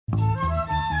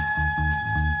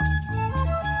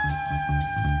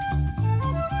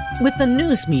With the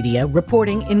news media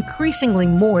reporting increasingly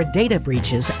more data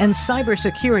breaches and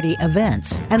cybersecurity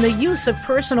events, and the use of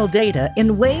personal data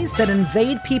in ways that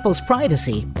invade people's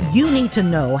privacy, you need to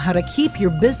know how to keep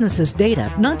your business's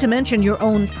data, not to mention your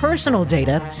own personal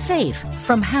data, safe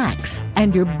from hacks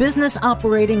and your business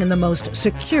operating in the most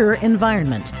secure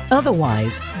environment.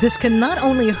 Otherwise, this can not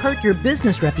only hurt your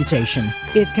business reputation,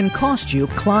 it can cost you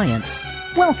clients.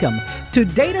 Welcome to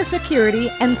Data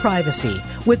Security and Privacy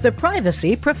with the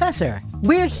Privacy Professor.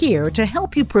 We're here to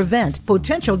help you prevent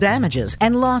potential damages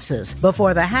and losses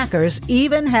before the hackers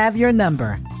even have your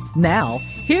number. Now,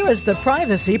 here is the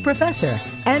Privacy Professor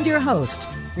and your host,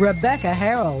 Rebecca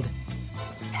Harold.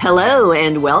 Hello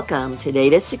and welcome to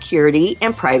Data Security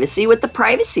and Privacy with the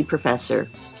Privacy Professor.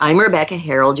 I'm Rebecca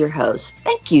Harold, your host.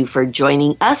 Thank you for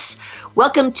joining us.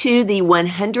 Welcome to the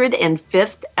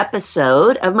 105th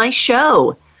episode of my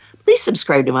show. Please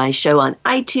subscribe to my show on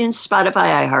iTunes,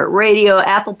 Spotify, iHeartRadio,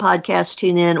 Apple Podcasts,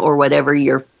 TuneIn, or whatever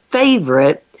your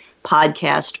favorite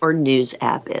podcast or news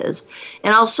app is.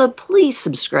 And also, please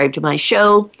subscribe to my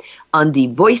show on the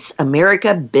Voice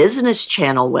America Business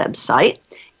Channel website.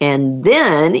 And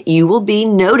then you will be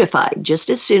notified just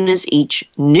as soon as each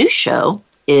new show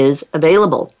is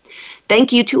available.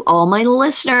 Thank you to all my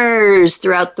listeners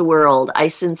throughout the world. I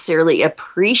sincerely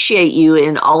appreciate you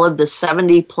in all of the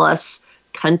 70 plus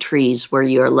countries where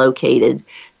you are located.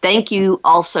 Thank you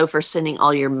also for sending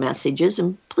all your messages,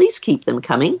 and please keep them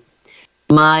coming.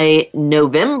 My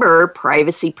November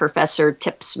Privacy Professor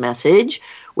Tips message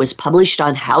was published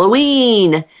on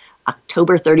Halloween,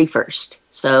 October 31st.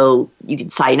 So you can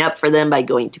sign up for them by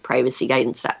going to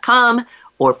privacyguidance.com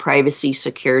or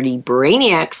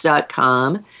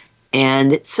privacysecuritybrainiacs.com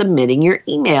and submitting your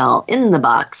email in the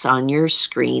box on your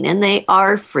screen. And they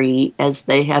are free, as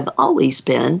they have always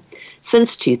been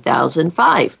since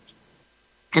 2005.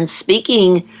 And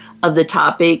speaking of the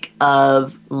topic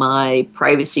of my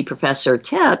Privacy Professor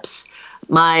tips,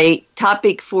 my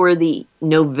topic for the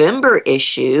November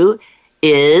issue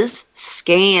is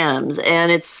scams,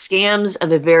 and it's scams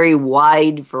of a very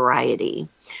wide variety.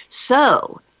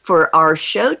 So, for our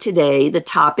show today, the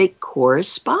topic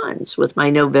corresponds with my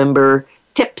November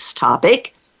tips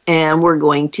topic, and we're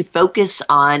going to focus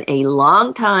on a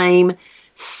long-time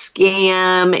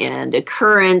scam and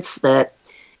occurrence that,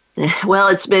 well,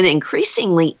 it's been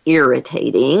increasingly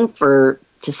irritating, to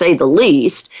say the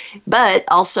least, but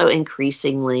also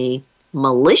increasingly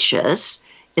malicious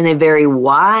in a very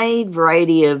wide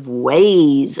variety of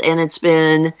ways, and it's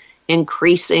been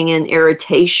increasing in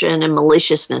irritation and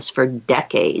maliciousness for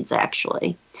decades,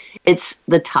 actually. It's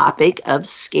the topic of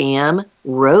scam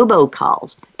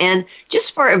robocalls. And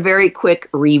just for a very quick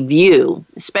review,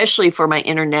 especially for my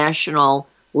international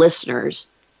listeners,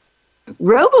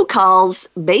 robocalls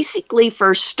basically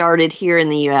first started here in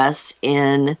the U.S.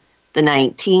 in the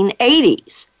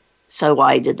 1980s. So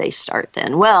why did they start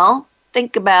then? Well,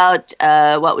 think about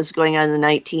what was going on in the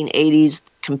 1980s.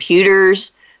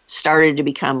 Computers started to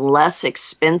become less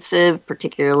expensive,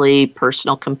 particularly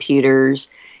personal computers.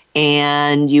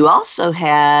 And you also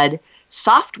had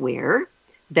software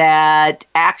that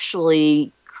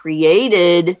actually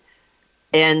created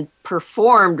and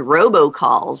performed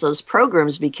robocalls. Those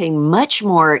programs became much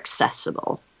more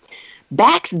accessible.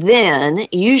 Back then,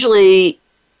 usually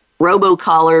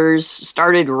robocallers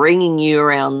started ringing you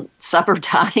around supper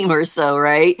time or so,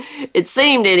 right? It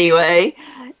seemed anyway.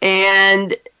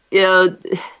 And,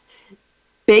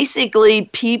 basically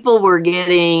people were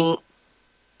getting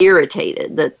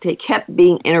irritated that they kept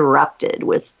being interrupted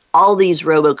with all these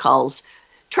robocalls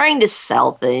trying to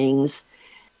sell things.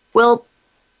 Well,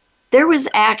 there was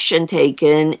action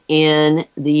taken in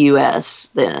the U.S.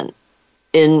 then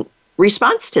in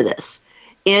response to this.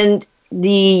 And the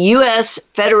U.S.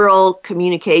 Federal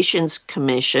Communications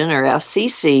Commission, or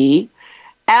FCC,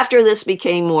 after this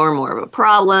became more and more of a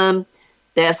problem,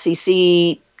 the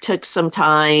FCC took some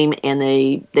time and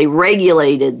they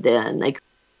regulated then.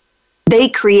 They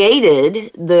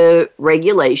created the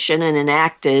regulation and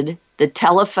enacted the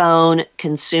Telephone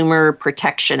Consumer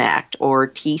Protection Act, or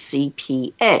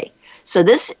TCPA. So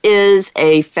this is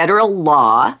a federal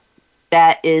law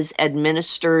that is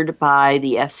administered by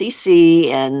the FCC,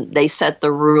 and they set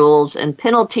the rules and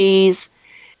penalties.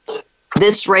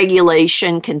 This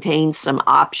regulation contains some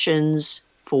options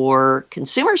for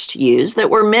consumers to use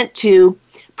that were meant to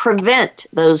prevent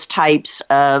those types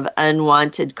of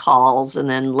unwanted calls and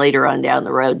then later on down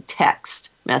the road text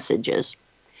messages.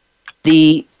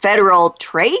 The Federal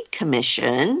Trade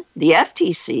Commission, the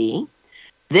FTC,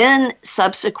 then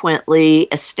subsequently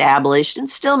established and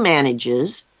still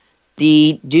manages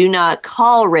the Do Not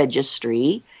Call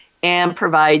Registry and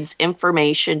provides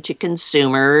information to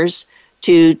consumers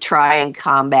to try and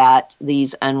combat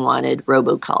these unwanted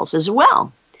robocalls as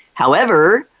well.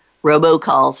 However,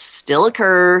 robocalls still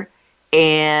occur,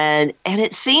 and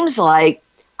it seems like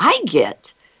I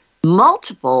get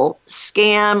multiple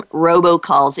scam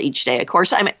robocalls each day. Of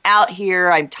course, I'm out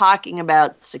here, I'm talking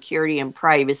about security and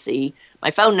privacy.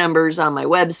 My phone number's on my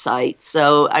website,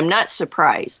 so I'm not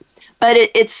surprised. But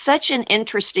it's such an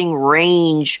interesting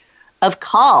range of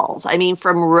calls. I mean,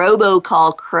 from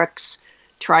robocall crooks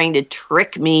trying to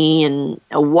trick me in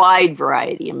a wide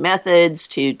variety of methods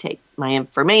to take my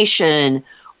information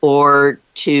or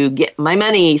to get my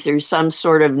money through some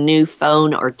sort of new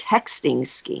phone or texting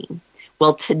scheme.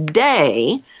 Well,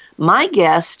 today, my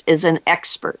guest is an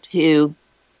expert who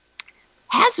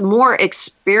has more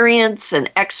experience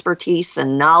and expertise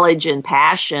and knowledge and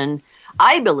passion,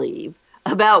 I believe,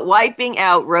 about wiping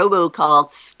out robocall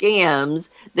scams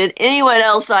than anyone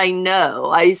else I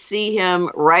know. I see him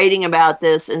writing about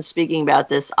this and speaking about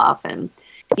this often.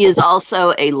 He is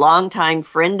also a longtime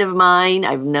friend of mine.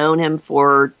 I've known him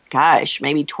for,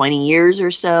 maybe 20 years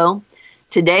or so.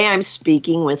 Today I'm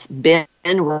speaking with Ben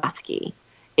Rothke,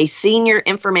 a senior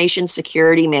information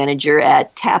security manager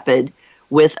at Tapad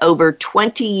with over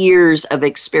 20 years of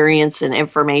experience in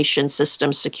information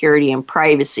system security and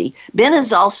privacy. Ben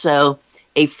is also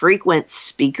a frequent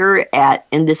speaker at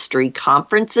industry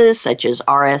conferences such as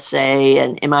RSA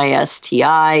and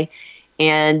MISTI,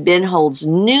 and Ben holds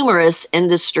numerous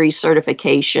industry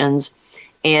certifications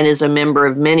and is a member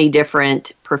of many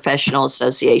different professional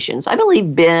associations. I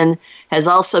believe Ben has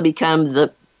also become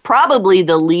probably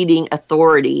the leading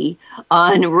authority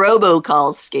on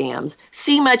robocall scams.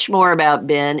 See much more about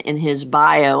Ben in his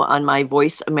bio on my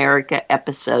Voice America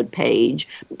episode page.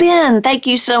 Ben, thank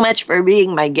you so much for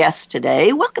being my guest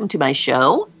today. Welcome to my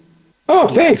show. Oh,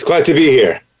 thanks. Glad to be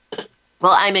here.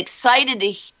 Well, I'm excited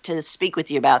to speak with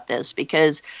you about this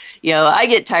because, I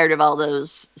get tired of all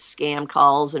those scam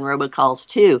calls and robocalls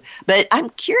too. But I'm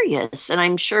curious, and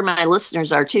I'm sure my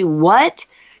listeners are too, what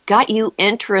got you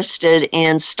interested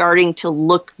in starting to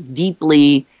look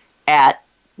deeply at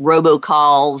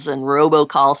robocalls and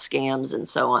robocall scams and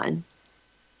so on?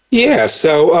 Yeah,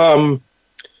 so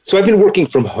I've been working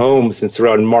from home since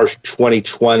around March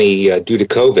 2020 due to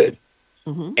COVID.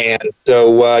 Mm-hmm. And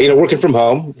so, working from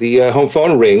home, the home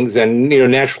phone rings and,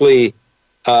 naturally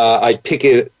I pick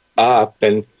it up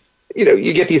and,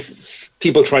 you get these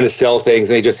people trying to sell things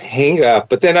and they just hang up.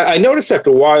 But then I noticed after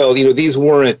a while, these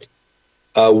weren't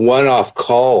one-off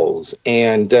calls.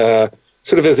 And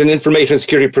sort of as an information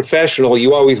security professional,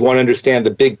 you always want to understand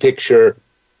the big picture,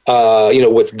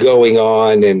 what's going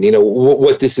on and,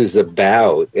 what this is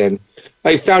about. And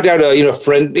I found out, a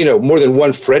friend, more than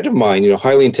one friend of mine,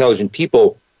 highly intelligent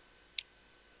people,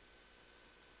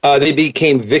 they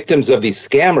became victims of these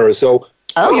scammers. So,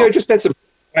 I just spent some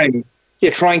time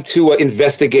trying to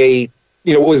investigate,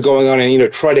 what was going on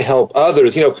and, try to help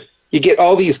others. You get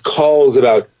all these calls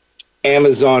about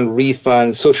Amazon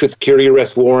refunds, Social Security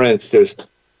arrest warrants, there's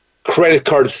credit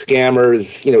card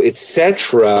scammers, et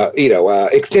cetera,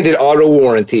 extended auto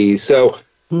warranties. So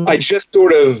I just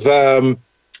sort of,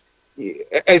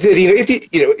 I said, if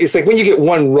it's like when you get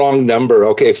one wrong number,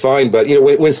 okay, fine. But,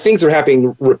 when things are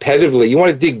happening repetitively, you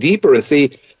want to dig deeper and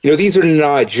see, these are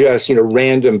not just,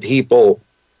 random people,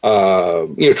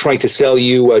 trying to sell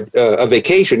you a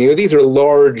vacation. These are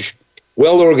large,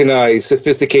 well-organized,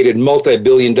 sophisticated,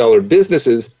 multi-billion-dollar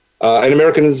businesses, and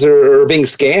Americans are being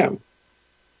scammed.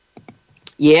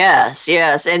 Yes.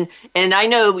 And I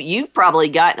know you've probably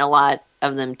gotten a lot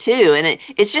of them too. And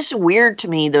it's just weird to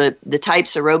me, the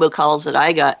types of robocalls that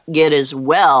I get as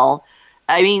well.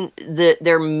 I mean,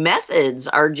 their methods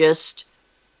are just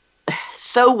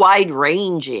so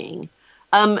wide-ranging.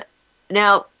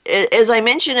 Now, as I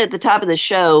mentioned at the top of the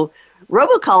show,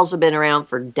 robocalls have been around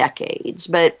for decades,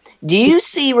 but do you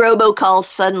see robocalls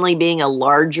suddenly being a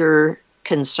larger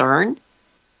concern?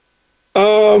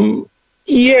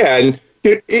 Yeah, and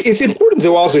it's important to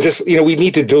also just, we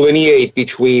need to delineate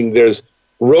between there's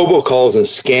robocalls and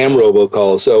scam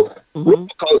robocalls. So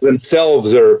robocalls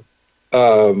themselves are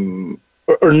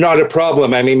not a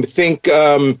problem. I mean, think,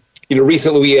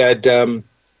 recently we had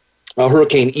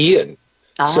Hurricane Ian.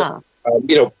 So,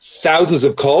 thousands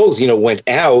of calls, went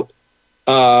out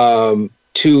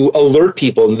to alert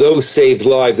people, and those saved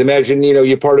lives. Imagine,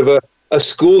 you're part of a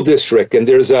school district and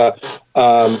there's a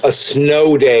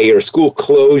snow day or school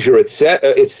closure, et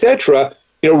cetera.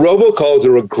 Robocalls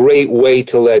are a great way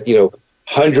to let,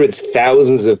 hundreds,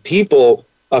 thousands of people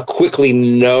quickly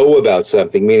know about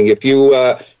something. Meaning if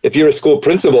you're a school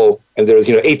principal and there's,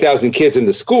 8,000 kids in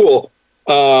the school,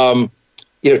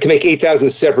 to make 8,000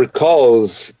 separate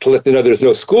calls to let them know there's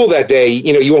no school that day,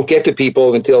 you won't get to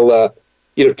people until,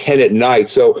 10 at night.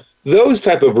 So those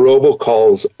type of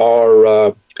robocalls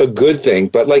are a good thing.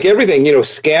 But like everything,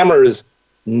 scammers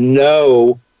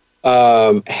know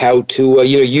how to,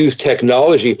 use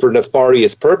technology for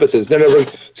nefarious purposes.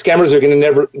 Scammers are going to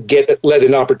never let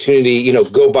an opportunity,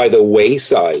 go by the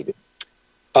wayside.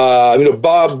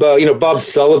 Bob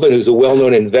Sullivan, who's a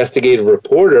well-known investigative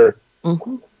reporter,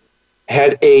 mm-hmm.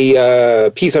 had a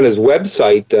piece on his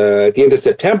website at the end of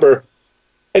September,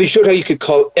 and he showed how you could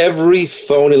call every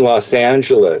phone in Los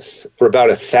Angeles for about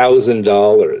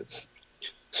 $1,000.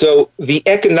 So the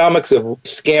economics of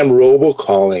scam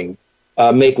robocalling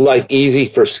make life easy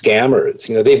for scammers.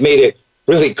 They've made it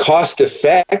really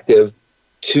cost-effective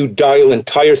to dial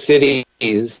entire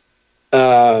cities.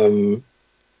 And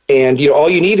all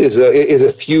you need is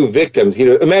a few victims.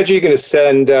 Imagine you're going to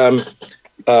send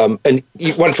and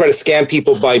you want to try to scam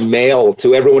people by mail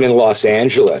to everyone in Los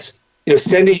Angeles.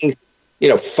 Sending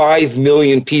 5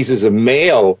 million pieces of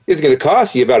mail is going to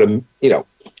cost you about in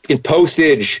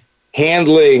postage,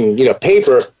 handling,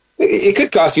 paper. It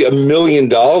could cost you $1 million.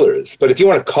 But if you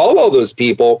want to call all those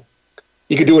people,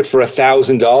 you could do it for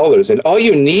 $1,000. And all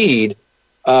you need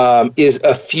is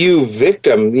a few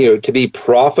victims, to be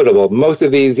profitable. Most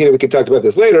of these, we can talk about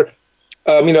this later.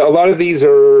 A lot of these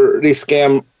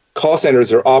scam call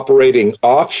centers are operating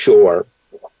offshore,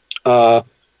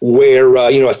 where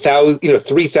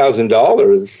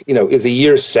 $3,000, is a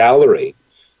year's salary.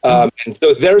 And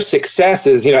so their success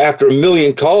is, after 1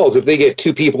 million calls, if they get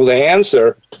 2 people to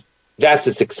answer, that's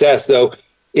a success. So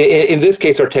in this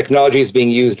case, our technology is being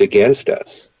used against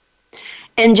us.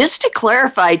 And just to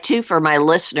clarify, too, for my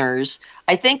listeners,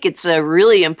 I think it's a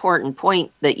really important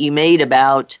point that you made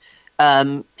about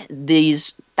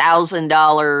these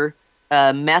 $1,000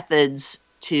 methods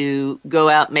to go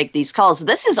out and make these calls.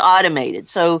 This is automated.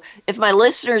 So if my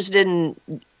listeners didn't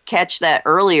catch that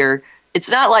earlier, it's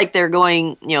not like they're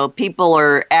going, people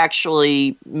are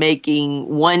actually making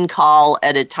one call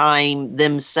at a time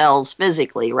themselves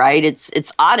physically, right?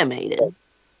 It's automated.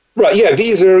 Right. Yeah.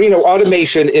 These are,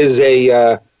 automation is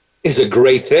a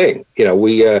great thing.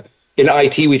 We in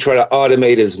IT, we try to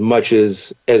automate as much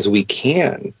as we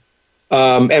can.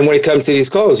 And when it comes to these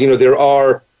calls, there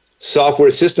are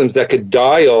software systems that could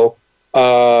dial,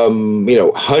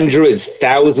 hundreds,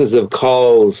 thousands of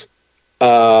calls,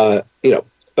 per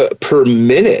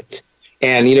minute.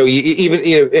 And,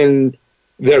 and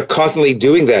they're constantly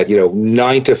doing that,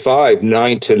 9 to 5,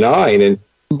 9 to 9. And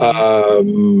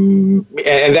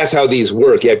that's how these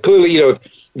work. Yeah, clearly,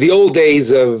 the old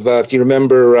days of, if you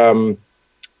remember,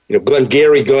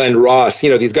 Glenn Ross,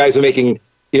 these guys are making,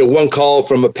 one call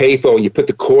from a payphone, you put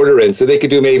the quarter in, so they could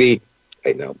do maybe,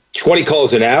 20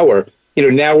 calls an hour.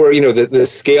 Now we're, the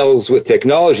scales with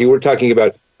technology, we're talking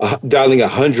about dialing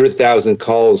 100,000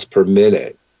 calls per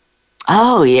minute.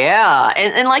 Oh, yeah.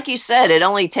 And like you said, it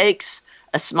only takes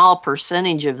a small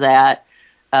percentage of that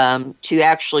to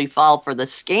actually fall for the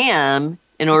scam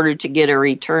in order to get a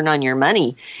return on your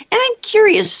money. And I'm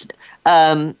curious,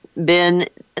 Ben,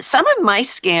 some of my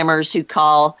scammers who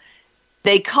call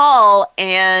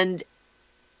and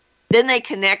then they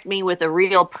connect me with a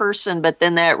real person, but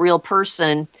then that real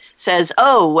person says,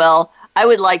 oh, well, I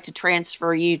would like to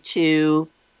transfer you to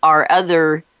our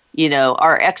other,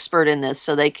 our expert in this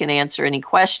so they can answer any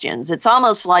questions. It's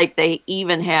almost like they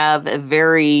even have a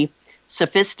very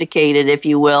sophisticated, if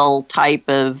you will, type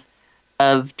of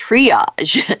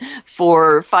triage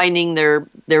for finding their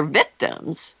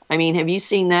victims. I mean, have you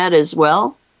seen that as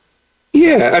well?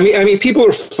 Yeah, I mean, people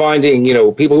are finding,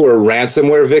 people who are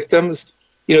ransomware victims.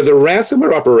 The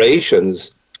ransomware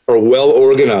operations are well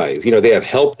organized. They have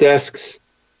help desks.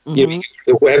 Mm-hmm. You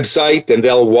the website, and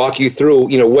they'll walk you through,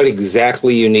 what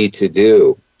exactly you need to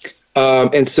do.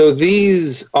 And so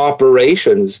these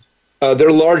operations, they're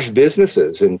large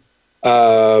businesses, and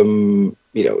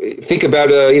think about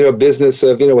a business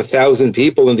of 1,000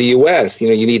 people in the U.S. You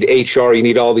need HR, you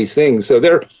need all these things. So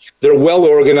they're well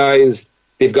organized.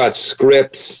 They've got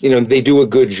scripts. They do a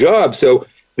good job. So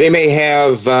they may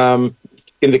have,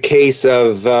 in the case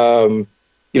of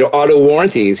auto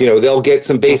warranties, they'll get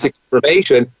some basic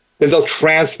information, then they'll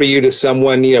transfer you to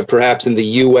someone, perhaps in the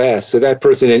U.S. So that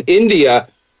person in India,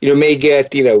 may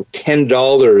get,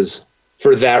 $10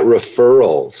 for that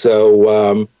referral.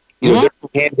 So, they're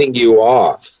handing you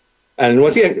off. And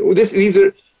once again, these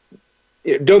are,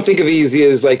 don't think of these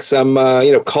as like some,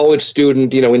 college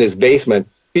student, in his basement.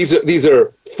 These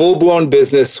are full-blown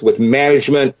business with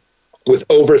management, with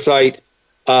oversight,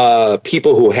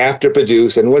 people who have to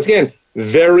produce, and once again,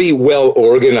 very well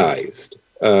organized.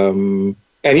 And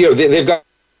they've got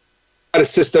a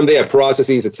system, they have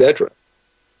processes, etc.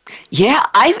 Yeah,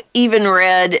 I've even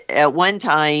read at one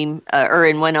time or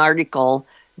in one article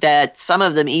that some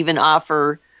of them even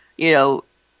offer,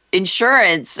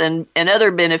 insurance and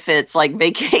other benefits like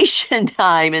vacation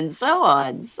time and so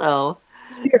on. So,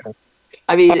 yeah.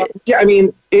 I mean,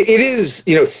 it is,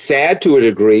 sad to a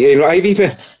degree. I've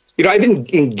been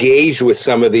engaged with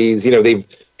some of these, they've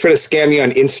tried to scam me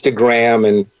on Instagram,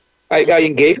 and I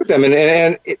engage with them,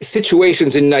 and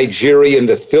situations in Nigeria and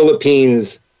the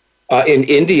Philippines, in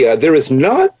India, there is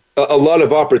not a lot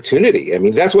of opportunity. I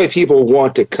mean, that's why people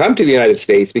want to come to the United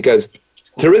States, because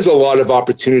there is a lot of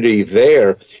opportunity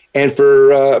there. And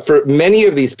for many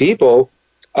of these people,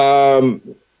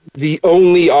 the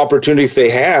only opportunities they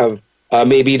have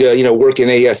may be to, work in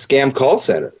a scam call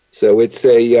center. So it's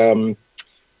the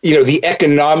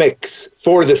economics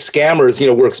for the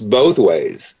scammers, works both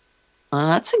ways.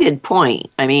 That's a good point.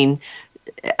 I mean,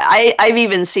 I've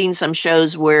even seen some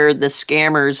shows where the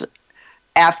scammers,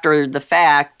 after the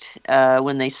fact,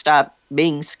 when they stop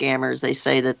being scammers, they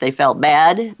say that they felt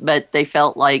bad, but they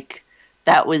felt like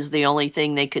that was the only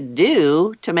thing they could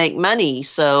do to make money.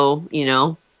 So,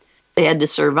 they had to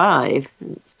survive.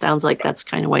 It sounds like that's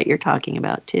kind of what you're talking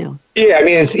about, too. Yeah, I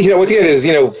mean, what the end is,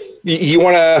 you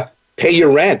want to pay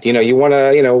your rent, you want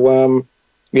to,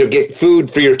 get food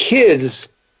for your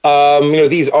kids.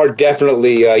 These are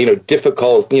definitely,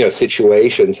 difficult,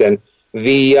 situations. And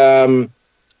the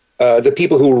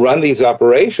people who run these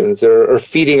operations are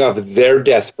feeding off their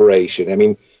desperation. I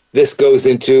mean, this goes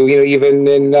into, even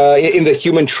in the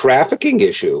human trafficking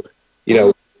issue,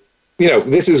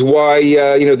 this is why,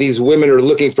 these women are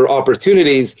looking for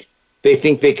opportunities. They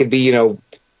think they could be,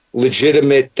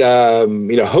 legitimate,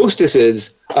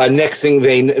 hostesses. Next thing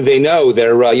they know,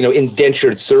 they're,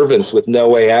 indentured servants with no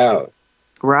way out.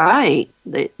 Right.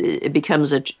 It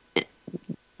becomes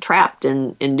trapped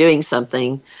in doing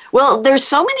something. Well, there's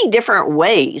so many different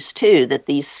ways, too, that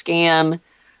these scam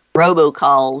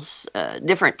robocalls,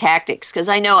 different tactics. Because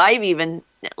I know I've even,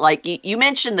 like you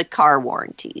mentioned the car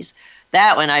warranties.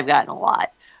 That one I've gotten a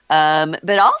lot.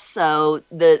 But also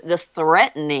the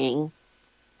threatening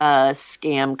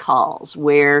scam calls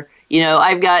where,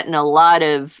 I've gotten a lot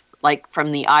of, like,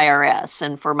 from the IRS.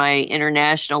 And for my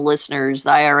international listeners, the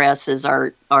IRS is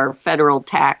our federal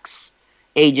tax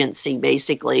agency,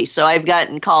 basically. So I've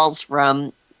gotten calls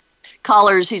from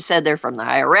callers who said they're from the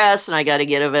IRS, and I got to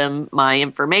give them my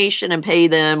information and pay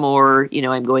them, or,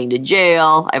 I'm going to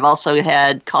jail. I've also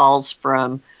had calls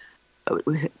from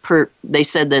they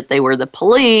said that they were the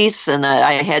police and that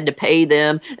I had to pay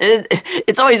them.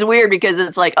 It's always weird because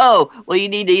it's like, oh, well, you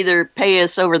need to either pay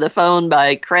us over the phone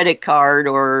by credit card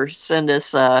or send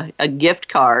us a gift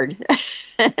card.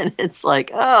 And it's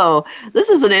like, oh, this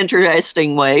is an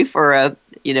interesting way for an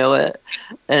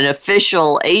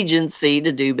official agency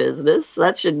to do business.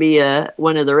 That should be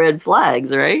one of the red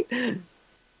flags, right?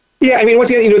 Yeah, I mean, once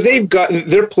again,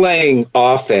 they're playing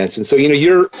offense, and so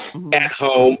you're at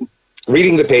home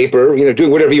reading the paper, doing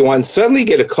whatever you want. Suddenly, you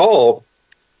get a call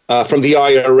from the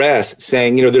IRS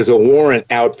saying, there's a warrant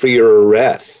out for your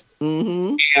arrest.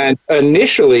 Mm-hmm. And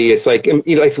initially, it's like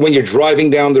when you're driving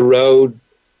down the road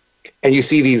and you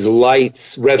see these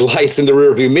lights, red lights in the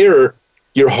rearview mirror,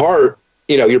 your heart,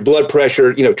 your blood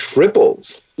pressure,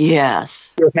 triples.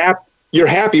 Yes. You're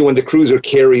happy when the cruiser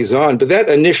carries on, but that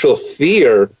initial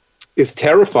fear is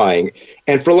terrifying.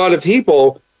 And for a lot of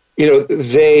people,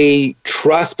 they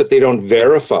trust, but they don't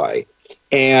verify.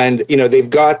 And, they've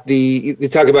got they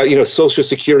talk about, Social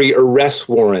Security arrest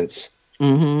warrants.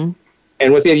 Mm-hmm.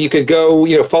 And with you could go,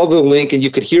 follow the link and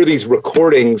you could hear these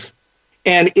recordings.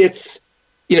 And it's,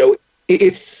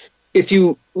 if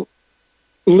you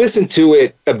listen to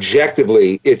it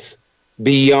objectively, it's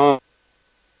beyond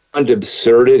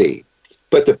absurdity.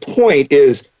 But the point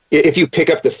is, if you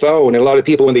pick up the phone, and a lot of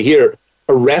people, when they hear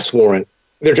arrest warrant,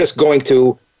 they're just going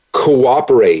to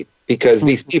cooperate because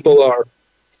these people are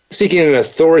speaking in an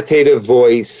authoritative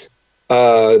voice.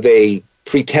 They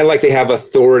pretend like they have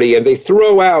authority, and they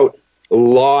throw out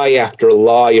lie after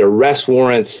lie, arrest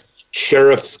warrants,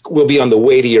 sheriffs will be on the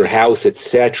way to your house,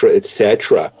 etc.,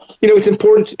 etc. It's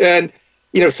important, and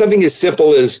something as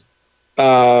simple as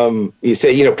you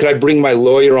say, could I bring my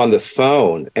lawyer on the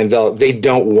phone? And they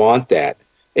don't want that.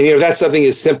 And that's something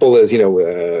as simple as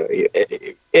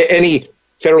any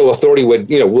federal authority would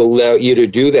will allow you to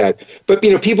do that. But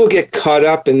people get caught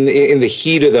up in the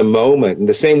heat of the moment. In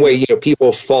the same way,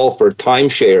 people fall for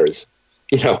timeshares.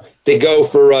 They go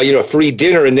for a free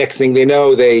dinner, and next thing they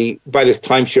know, they buy this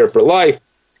timeshare for life.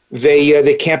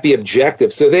 They can't be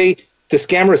objective, so the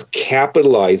scammers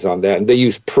capitalize on that, and they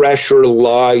use pressure,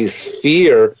 lies,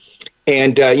 fear,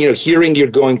 And, hearing you're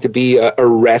going to be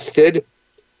arrested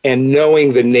and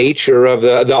knowing the nature of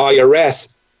the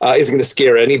IRS isn't going to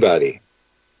scare anybody.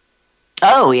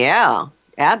 Oh, yeah,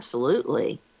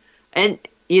 absolutely. And,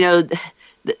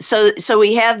 so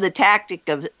we have the tactic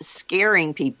of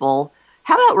scaring people.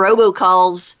 How about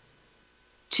robocalls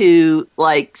to,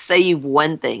 like, say you've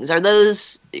won things? Are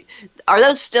those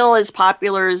still as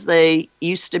popular as they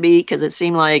used to be? Because it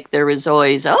seemed like there was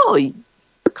always, you're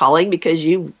calling because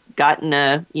you've gotten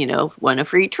won a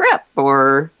free trip,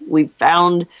 or we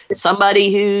found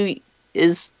somebody who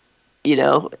is,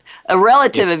 a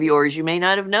relative of yours you may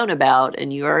not have known about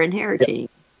and you are inheriting.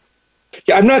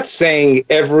 Yeah, I'm not saying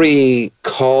every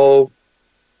call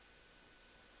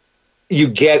you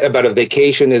get about a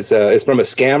vacation is from a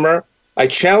scammer. I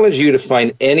challenge you to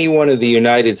find anyone in the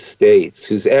United States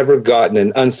who's ever gotten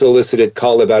an unsolicited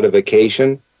call about a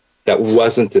vacation that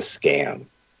wasn't a scam.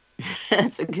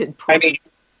 That's a good point. I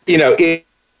mean,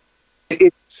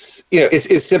 it's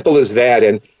as simple as that.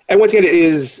 And once again, it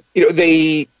is,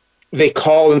 they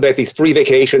call about these free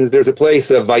vacations. There's a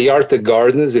place, Vallarta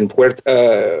Gardens in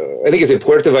I think it's in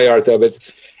Puerto Vallarta, but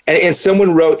and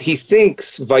someone wrote, he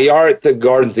thinks Vallarta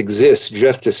Gardens exists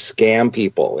just to scam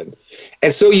people.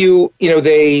 And so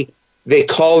they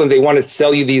call and they want to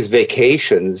sell you these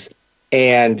vacations,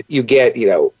 and you get,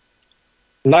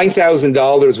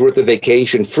 $9,000 worth of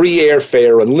vacation, free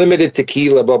airfare, unlimited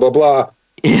tequila, blah, blah, blah.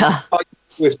 Yeah. All you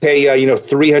do is pay,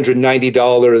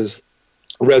 $390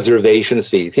 reservations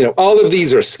fees. All of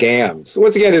these are scams.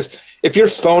 Once again, if your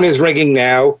phone is ringing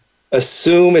now,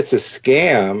 assume it's a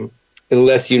scam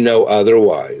unless you know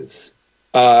otherwise.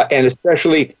 And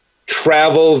especially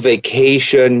travel,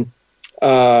 vacation.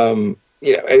 As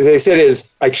I said,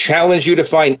 I challenge you to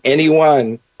find any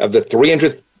one of the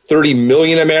 330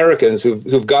 million Americans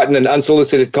who've gotten an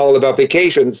unsolicited call about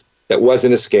vacations that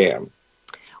wasn't a scam.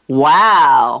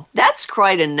 Wow, that's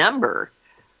quite a number.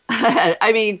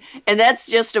 I mean, and that's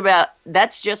just for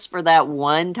that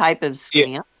one type of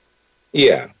scam.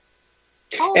 Yeah.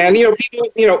 Oh. And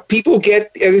people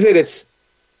get, as I said, it's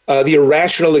the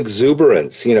irrational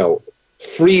exuberance.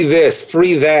 Free this,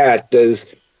 free that.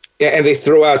 And they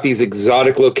throw out these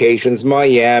exotic locations,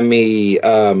 Miami,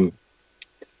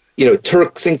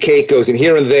 Turks and Caicos, and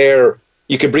here and there.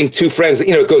 You could bring two friends.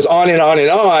 It goes on and on and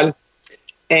on.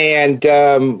 And,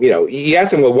 you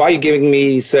ask them, well, why are you giving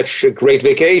me such a great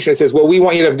vacation? It says, well, we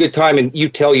want you to have a good time, and you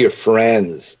tell your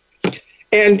friends.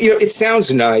 And, it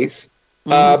sounds nice,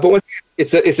 but once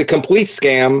it's a complete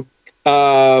scam.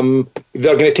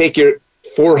 They're going to take your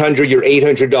 $400, your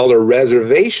 $800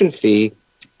 reservation fee,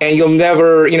 and you'll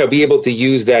never, be able to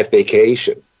use that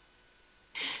vacation.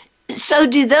 So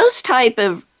do those type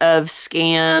of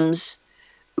scams,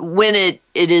 when it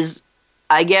is,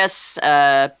 I guess,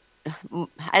 I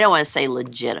don't want to say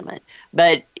legitimate,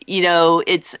 but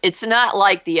it's not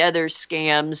like the other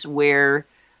scams where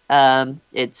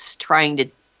it's trying to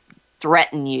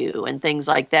threaten you and things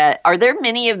like that. Are there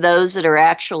many of those that are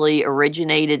actually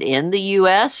originated in the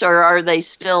U.S., or are they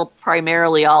still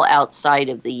primarily all outside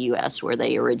of the U.S. where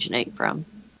they originate from?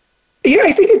 Yeah,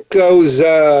 I think it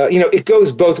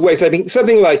goes both ways. I mean,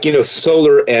 something like,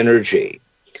 solar energy.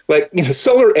 Like,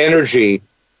 solar energy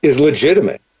is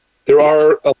legitimate. There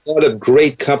are a lot of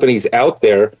great companies out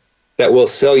there that will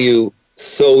sell you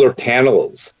solar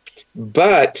panels.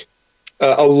 But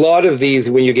a lot of these,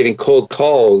 when you're getting cold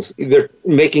calls, they're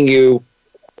making you,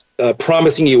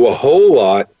 promising you a whole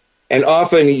lot, and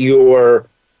often you're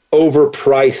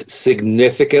overpriced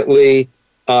significantly.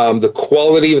 The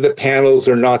quality of the panels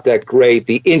are not that great.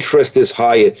 The interest is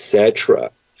high,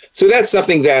 etc. So that's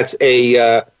something that's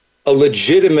a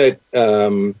legitimate,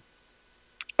 something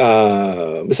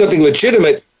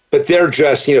legitimate, but they're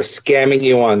just, scamming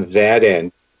you on that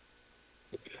end.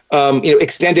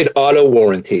 Extended auto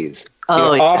warranties.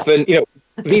 Often,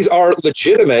 these are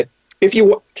legitimate.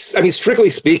 Strictly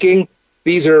speaking,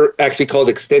 these are actually called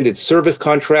extended service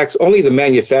contracts. Only the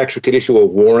manufacturer could issue a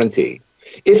warranty.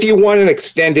 If you want an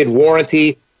extended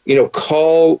warranty,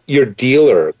 call your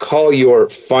dealer, call your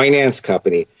finance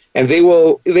company, and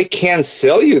they can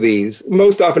sell you these,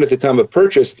 most often at the time of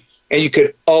purchase, and you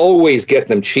could always get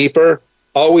them cheaper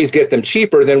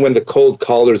than when the cold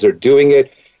callers are doing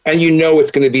it. And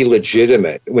it's going to be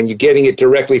legitimate when you're getting it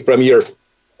directly from your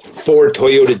Ford,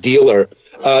 Toyota dealer.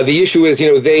 The issue is,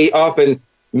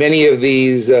 many of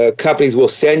these companies will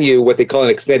send you what they call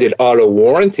an extended auto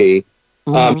warranty.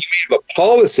 You may have a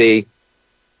policy,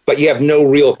 but you have no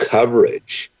real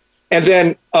coverage. And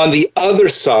then on the other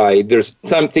side, there's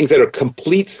some things that are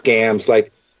complete scams,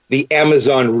 like the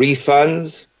Amazon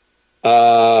refunds.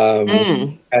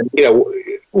 And,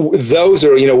 those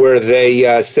are, where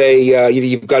they say,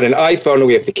 you've got an iPhone and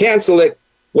we have to cancel it.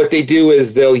 What they do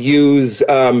is they'll use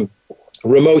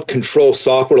remote control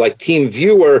software like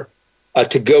TeamViewer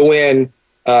to go in.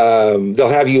 They'll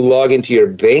have you log into your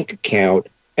bank account,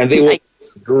 and they will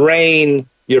drain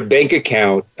your bank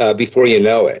account before you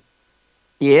know it.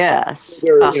 Yes.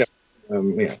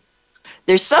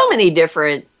 There's so many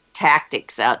different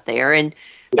tactics out there, and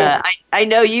I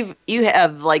know you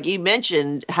have, like you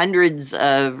mentioned, hundreds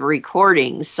of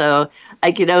recordings, so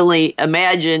I can only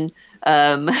imagine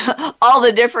all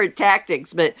the different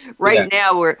tactics. But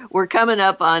now we're coming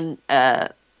up on a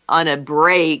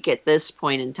break at this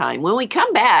point in time. When we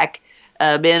come back,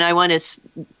 Ben, I want us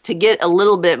to get a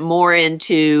little bit more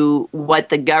into what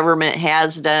the government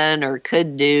has done or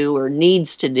could do or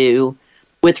needs to do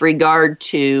with regard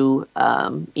to,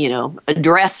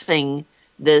 addressing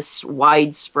this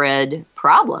widespread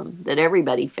problem that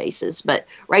everybody faces. But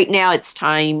right now it's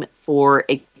time for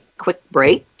a quick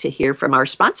break to hear from our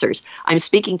sponsors. I'm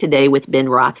speaking today with Ben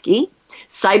Rothke,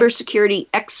 cybersecurity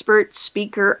expert,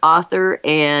 speaker, author,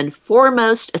 and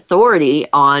foremost authority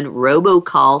on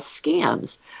robocall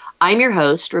scams. I'm your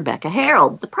host, Rebecca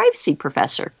Harold, the Privacy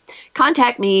Professor.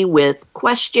 Contact me with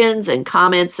questions and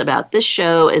comments about this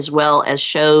show, as well as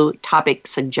show topic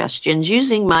suggestions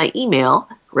using my email,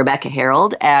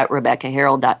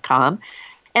 RebeccaHarold@RebeccaHarold.com,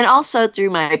 and also through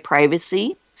my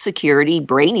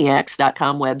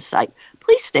PrivacySecurityBrainiacs.com website.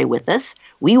 Please stay with us.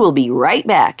 We will be right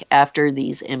back after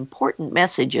these important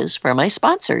messages from my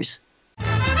sponsors.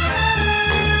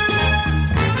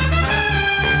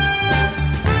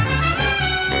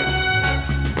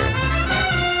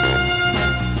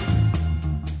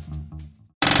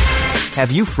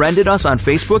 Have you friended us on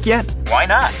Facebook yet? Why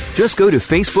not? Just go to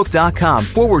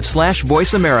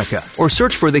Facebook.com/Voice America or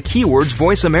search for the keywords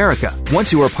Voice America.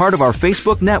 Once you are part of our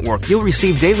Facebook network, you'll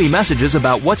receive daily messages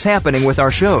about what's happening with our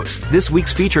shows, this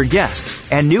week's featured guests,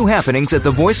 and new happenings at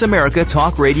the Voice America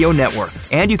Talk Radio Network.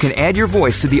 And you can add your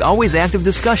voice to the always active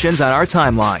discussions on our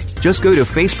timeline. Just go to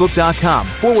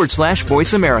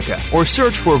Facebook.com/Voice America or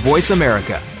search for Voice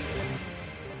America.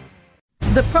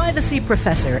 The Privacy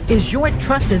Professor is your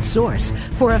trusted source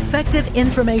for effective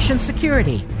information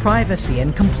security, privacy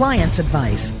and compliance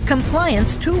advice,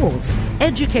 compliance tools,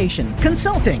 education,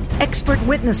 consulting, expert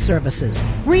witness services,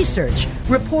 research,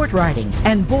 report writing,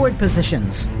 and board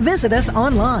positions. Visit us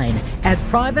online at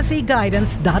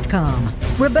privacyguidance.com.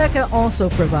 Rebecca also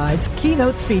provides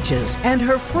keynote speeches and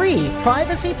her free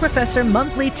Privacy Professor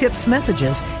monthly tips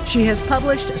messages she has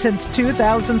published since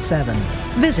 2007.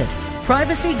 Visit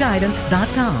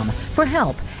privacyguidance.com for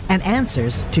help and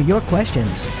answers to your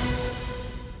questions.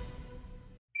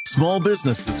 Small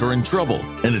businesses are in trouble,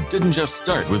 and it didn't just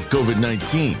start with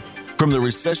COVID-19. From the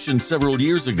recession several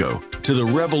years ago to the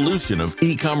revolution of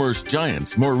e-commerce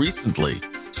giants more recently,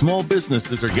 small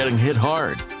businesses are getting hit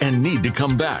hard and need to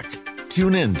come back.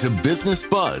 Tune in to Business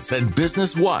Buzz and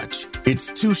Business Watch. It's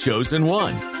 2 shows in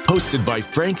one, hosted by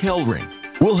Frank Hellring.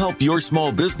 We'll help your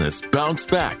small business bounce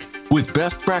back with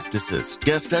best practices,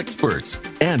 guest experts,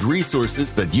 and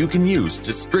resources that you can use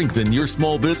to strengthen your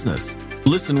small business.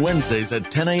 Listen Wednesdays at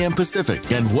 10 a.m.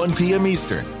 Pacific and 1 p.m.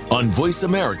 Eastern on Voice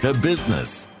America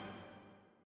Business.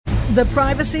 The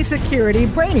Privacy Security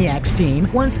Brainiacs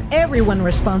team wants everyone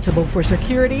responsible for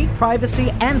security, privacy,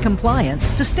 and compliance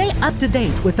to stay up to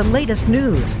date with the latest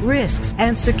news, risks,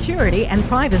 and security and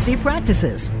privacy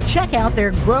practices. Check out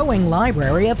their growing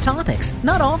library of topics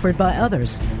not offered by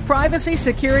others. Privacy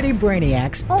Security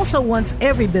Brainiacs also wants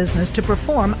every business to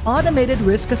perform automated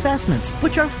risk assessments,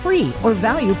 which are free or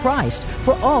value priced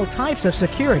for all types of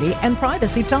security and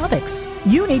privacy topics.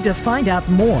 You need to find out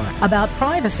more about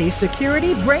Privacy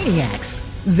Security Brainiacs.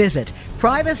 Visit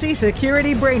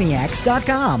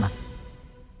PrivacySecurityBrainiacs.com.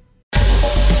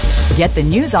 Get the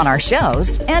news on our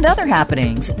shows and other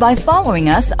happenings by following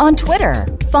us on Twitter.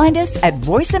 Find us at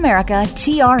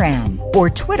VoiceAmericaTRN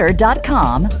or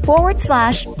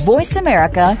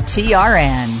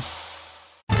twitter.com/VoiceAmericaTRN.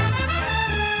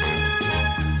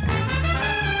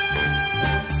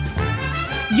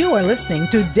 You are listening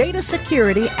to Data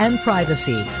Security and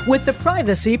Privacy with the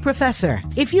Privacy Professor.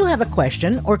 If you have a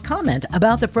question or comment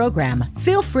about the program,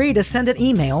 feel free to send an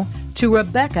email to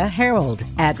Rebecca Harold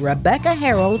at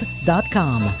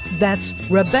RebeccaHarold.com. That's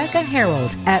Rebecca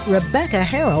Harold at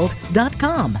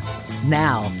RebeccaHarold.com.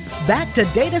 Now, back to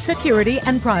Data Security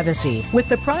and Privacy with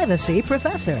the Privacy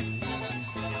Professor.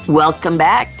 Welcome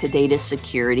back to Data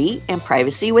Security and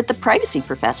Privacy with the Privacy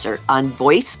Professor on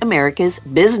Voice America's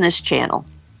Business Channel.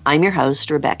 I'm your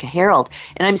host, Rebecca Harold,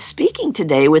 and I'm speaking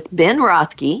today with Ben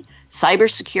Rothke,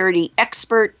 cybersecurity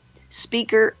expert,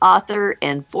 speaker, author,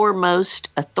 and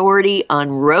foremost authority on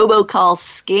robocall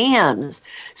scams.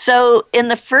 So in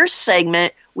the first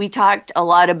segment, we talked a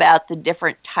lot about the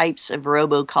different types of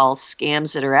robocall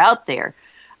scams that are out there.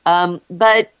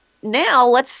 But now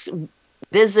let's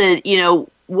visit,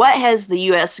 what has the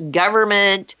U.S.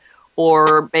 government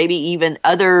or maybe even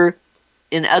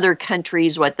in other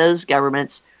countries, what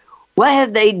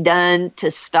have they done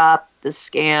to stop the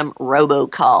scam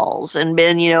robocalls? And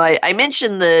Ben, I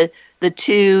mentioned the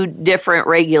two different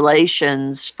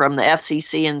regulations from the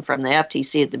FCC and from the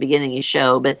FTC at the beginning of the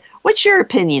show, but what's your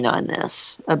opinion on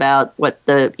this about what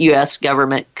the U.S.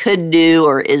 government could do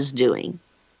or is doing?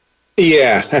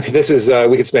 Yeah, this is,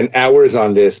 we could spend hours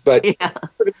on this, but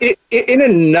in a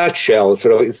nutshell, it's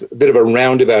a bit of a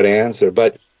roundabout answer,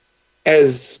 but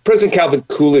as President Calvin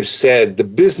Coolidge said, the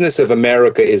business of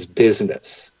America is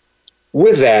business.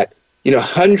 With that,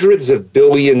 hundreds of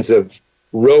billions of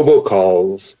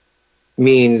robocalls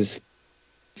means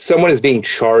someone is being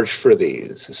charged for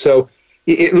these. So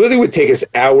it really would take us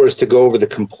hours to go over the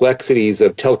complexities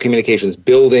of telecommunications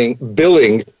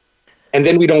billing, and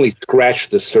then we'd only scratch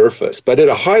the surface. But at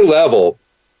a high level,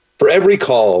 for every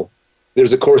call,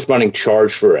 there's a corresponding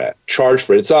charge for it.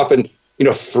 It's often,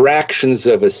 fractions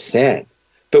of a cent.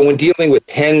 But when dealing with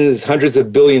hundreds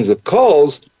of billions of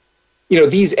calls,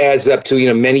 these adds up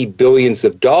to, many billions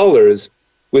of dollars,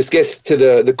 which gets to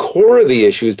the core of the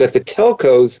issue is that the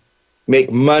telcos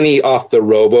make money off the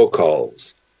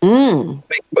robocalls.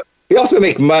 They also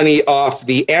make money off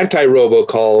the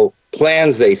anti-robocall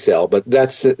plans they sell, but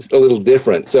that's a little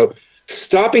different. So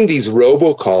stopping these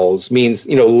robocalls means,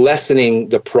 lessening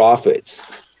the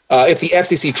profits. If the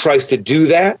FCC tries to do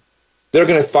that, they're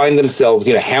going to find themselves,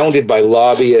 hounded by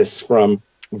lobbyists from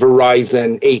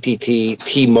Verizon, AT&T,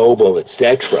 T-Mobile,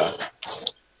 etc.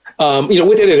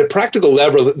 With it at a practical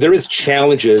level, there is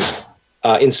challenges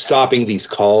in stopping these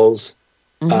calls.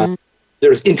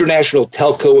 There's international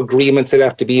telco agreements that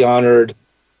have to be honored.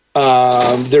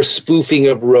 There's spoofing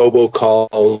of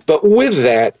robocalls. But with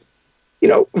that,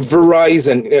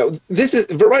 Verizon,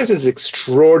 Verizon's an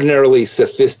extraordinarily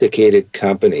sophisticated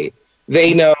company.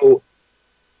 They know,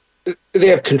 they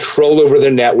have control over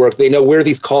their network. They know where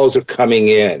these calls are coming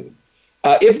in.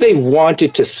 If they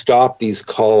wanted to stop these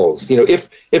calls,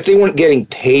 if they weren't getting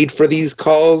paid for these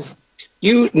calls,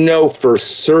 for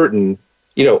certain,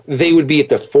 they would be at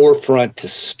the forefront to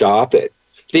stop it.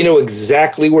 They know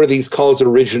exactly where these calls are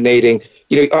originating.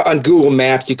 On Google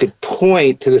Maps, you could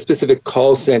point to the specific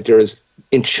call centers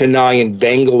in Chennai and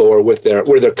Bangalore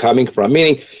where they're coming from.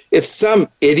 Meaning, if some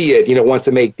idiot, wants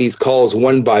to make these calls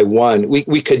one by one,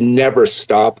 we could never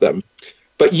stop them.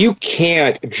 But you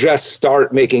can't just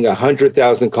start making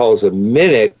 100,000 calls a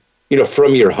minute,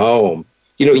 from your home.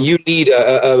 You need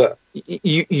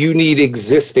you need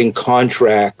existing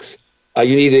contracts.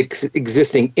 You need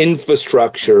existing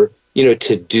infrastructure,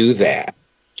 to do that.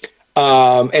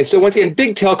 And so once again,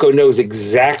 big telco knows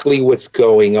exactly what's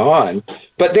going on,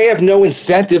 but they have no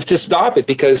incentive to stop it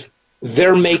because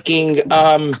they're making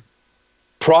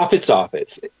profits off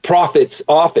it.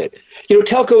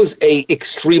 Telco's a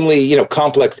extremely,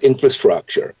 complex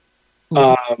infrastructure.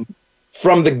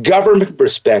 From the government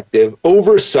perspective,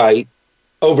 oversight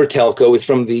over telco is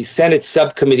from the Senate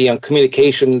Subcommittee on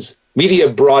Communications, Media,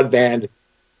 Broadband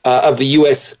of the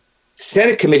U.S.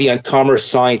 Senate Committee on Commerce,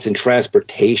 Science, and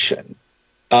Transportation.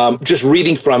 Just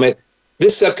reading from it,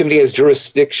 this subcommittee has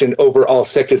jurisdiction over all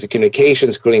sectors of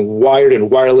communications, including wired and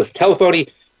wireless telephony,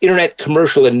 internet,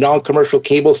 commercial and non-commercial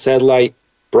cable, satellite,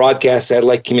 broadcast,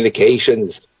 satellite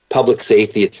communications, public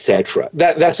safety, etc.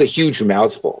 That's a huge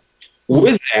mouthful.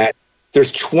 With that,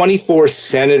 there's 24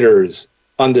 senators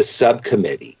on the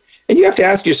subcommittee. And you have to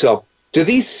ask yourself, do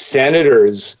these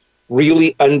senators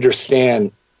really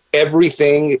understand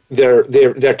everything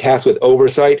they're tasked with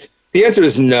oversight? The answer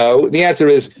is no. The answer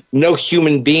is no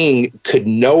human being could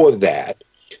know of that.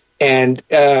 And,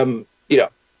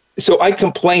 so I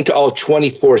complained to all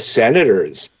 24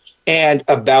 senators and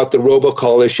about the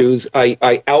robocall issues.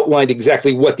 I outlined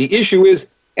exactly what the issue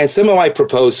is and some of my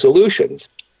proposed solutions.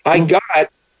 I got a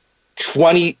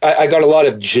lot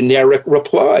of generic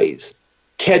replies.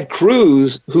 Ted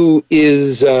Cruz, who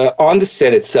is on the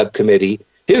Senate subcommittee,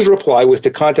 his reply was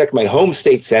to contact my home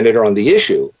state senator on the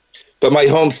issue. But my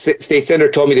home state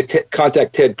senator told me to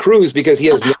contact Ted Cruz because he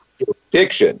has no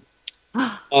jurisdiction.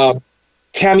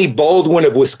 Tammy Baldwin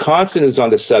of Wisconsin is on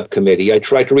the subcommittee. I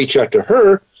tried to reach out to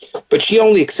her, but she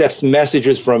only accepts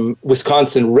messages from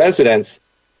Wisconsin residents,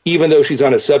 even though she's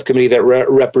on a subcommittee that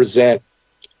represent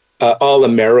all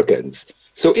Americans.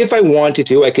 So if I wanted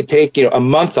to, I could take a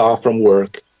month off from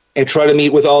work and try to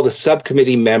meet with all the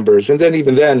subcommittee members. And then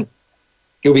even then,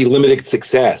 it'll be limited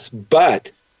success.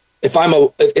 But if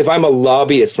I'm a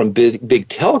lobbyist from big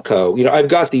telco, you know, I've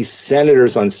got these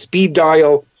senators on speed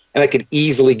dial, and I could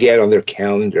easily get on their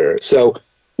calendar. So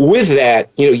with that,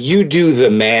 you know, you do the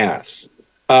math.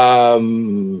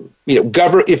 You know,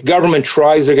 if government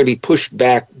tries, they're going to be pushed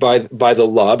back by the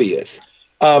lobbyists.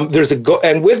 And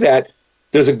with that,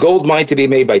 there's a gold mine to be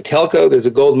made by telco. There's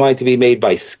a gold mine to be made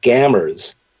by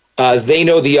scammers. They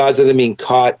know the odds of them being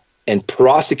caught and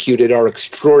prosecuted are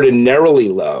extraordinarily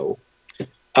low.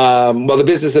 Well, the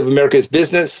business of America is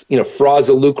business. You know, fraud's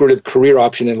a lucrative career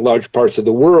option in large parts of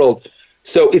the world.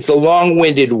 So it's a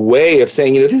long-winded way of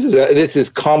saying, you know, this is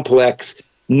complex.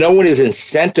 No one is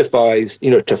incentivized, you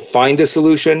know, to find a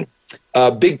solution.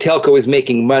 Big telco is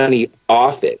making money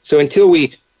off it. So until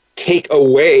we take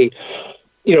away,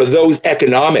 you know, those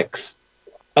economics,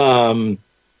 you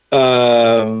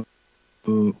know,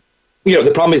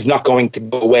 the problem is not going to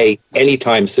go away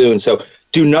anytime soon. So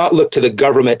do not look to the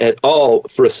government at all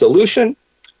for a solution.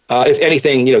 If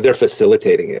anything, you know, they're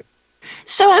facilitating it.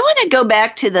 So I want to go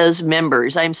back to those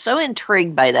members. I'm so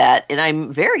intrigued by that, and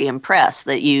I'm very impressed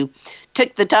that you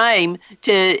took the time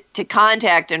to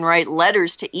contact and write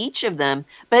letters to each of them.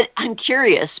 But I'm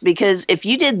curious, because if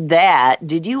you did that,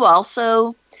 did you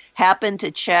also happen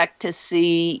to check to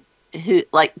see who,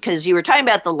 like, because you were talking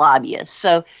about the lobbyists.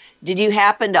 So did you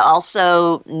happen to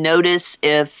also notice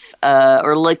if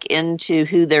or look into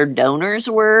who their donors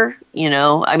were? You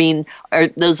know, I mean,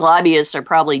 those lobbyists are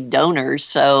probably donors.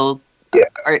 So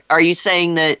yeah. Are you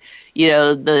saying that, you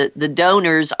know, the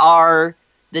donors are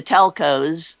the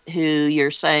telcos who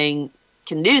you're saying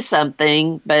can do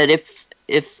something, but if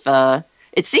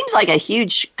it seems like a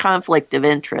huge conflict of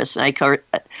interest, and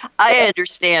I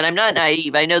understand. I'm not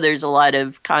naive. I know there's a lot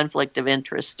of conflict of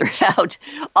interest throughout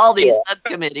all these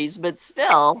subcommittees, but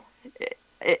still.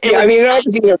 I mean,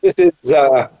 obviously, you know, this is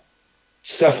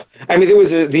so. I mean, there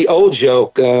was the old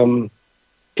joke.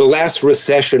 The last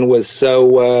recession was so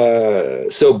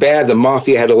bad, the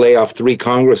mafia had to lay off 3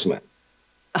 congressmen.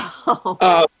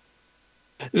 Oh.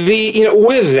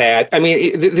 With that, I mean,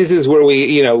 this is where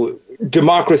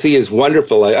democracy is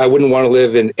wonderful. I wouldn't want to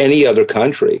live in any other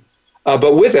country.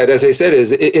 But with that, as I said,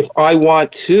 is if I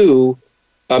want to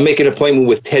make an appointment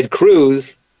with Ted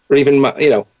Cruz, or even,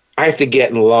 I have to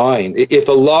get in line. If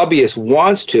a lobbyist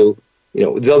wants to,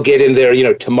 they'll get in there,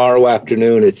 tomorrow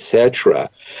afternoon, etc.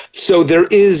 So there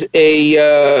is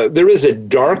a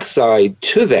dark side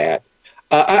to that.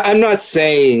 I'm not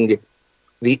saying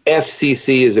the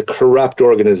FCC is a corrupt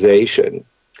organization.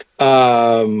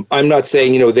 I'm not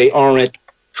saying, they aren't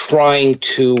trying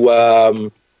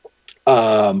to,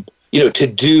 to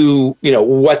do,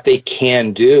 what they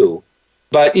can do.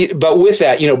 But with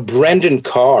that, Brendan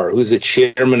Carr, who's the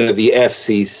chairman of the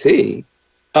FCC,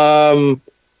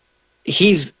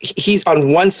 he's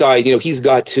on one side, he's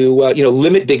got to,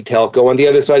 limit big telco. On the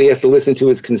other side, he has to listen to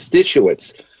his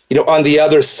constituents. On the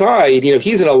other side,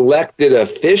 he's an elected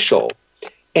official.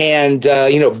 And,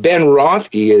 Ben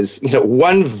Rothke is,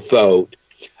 one vote.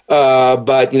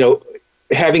 But,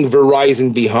 having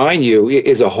Verizon behind you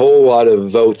is a whole lot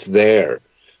of votes there.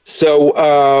 So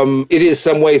it is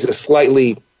some ways a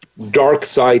slightly dark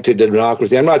side to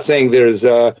democracy. I'm not saying there's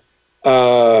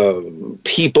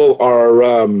people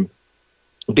are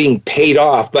being paid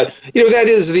off, but that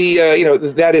is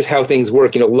that is how things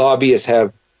work. Lobbyists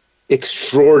have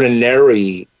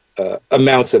extraordinary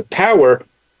amounts of power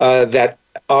that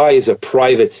I, as a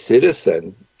private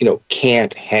citizen,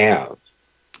 can't have.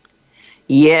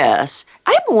 Yes,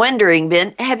 I'm wondering,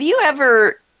 Ben, have you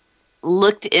ever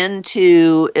looked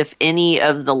into if any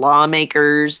of the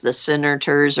lawmakers, the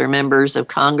senators, or members of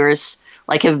Congress,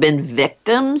 have been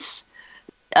victims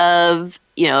of,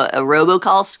 a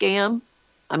robocall scam?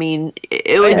 I mean,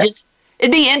 it'd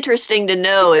be interesting to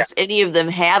know if any of them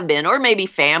have been, or maybe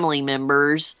family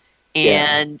members,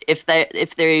 and if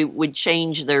they would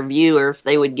change their view, or if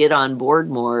they would get on board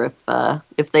more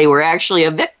if they were actually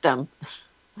a victim.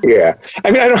 Yeah,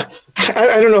 I mean,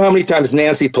 I don't know how many times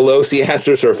Nancy Pelosi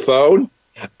answers her phone.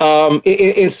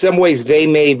 In some ways, they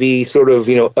may be sort of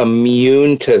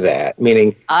immune to that.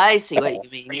 Meaning, I see what you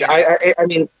mean. Yeah. I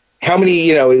mean, how many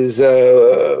is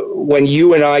when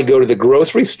you and I go to the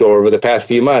grocery store over the past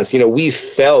few months? We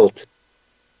felt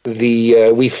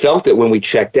it when we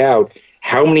checked out.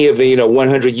 How many of the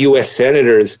 100 U.S.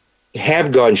 senators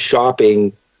have gone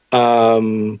shopping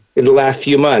in the last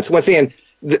few months? Once again,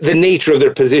 the nature of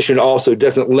their position also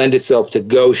doesn't lend itself to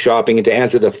go shopping and to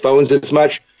answer the phones as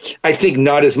much. I think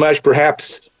not as much.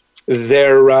 Perhaps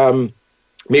they're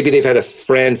maybe they've had a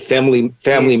friend, family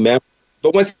member.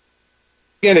 But once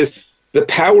again, is the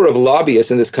power of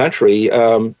lobbyists in this country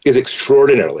is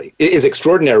extraordinary.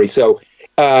 So,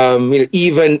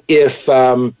 even if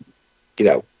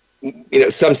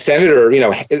some senator,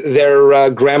 their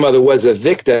grandmother was a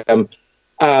victim,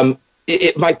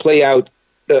 it might play out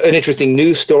an interesting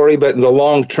news story, but in the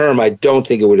long term, I don't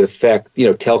think it would affect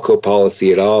telco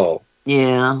policy at all.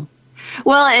 Yeah.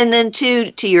 Well, and then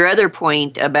to your other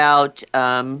point about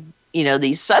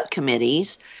these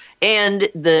subcommittees and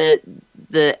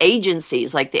the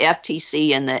agencies like the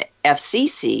FTC and the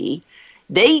FCC,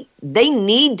 they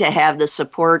need to have the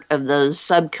support of those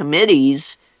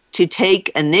subcommittees to take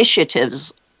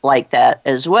initiatives like that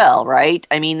as well, right?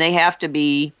 I mean, they have to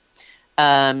be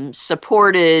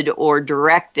supported or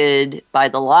directed by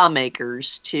the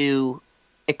lawmakers to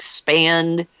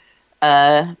expand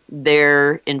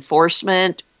their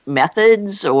enforcement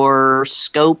methods or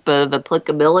scope of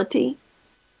applicability.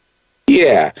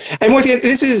 Yeah, and once again,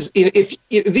 this is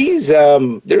these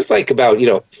there's like about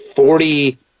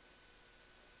 40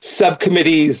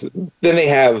 subcommittees. Then they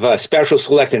have special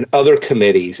select and other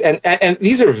committees, and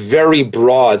these are very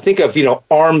broad. Think of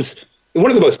arms. One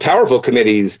of the most powerful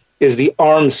committees is the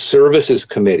Armed Services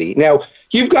Committee. Now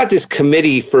you've got this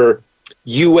committee for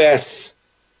U.S.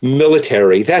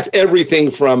 military. That's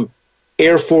everything from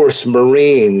Air Force,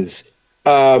 Marines.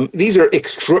 These are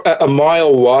a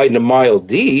mile wide and a mile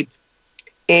deep.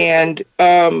 And,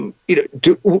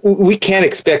 we can't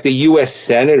expect a U.S.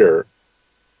 senator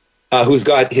who's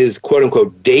got his quote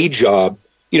unquote day job,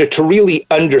 to really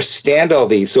understand all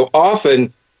these. So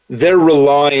often they're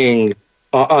relying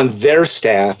on their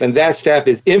staff, and that staff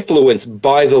is influenced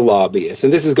by the lobbyists.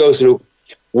 And this goes through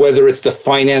whether it's the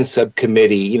finance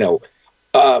subcommittee,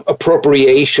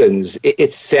 appropriations,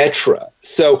 etc.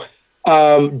 So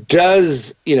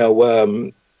does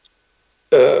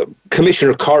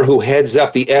Commissioner Carr, who heads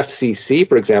up the FCC,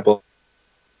 for example,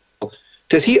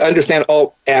 does he understand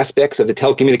all aspects of the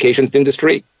telecommunications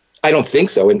industry? I don't think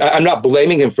so, and I'm not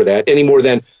blaming him for that any more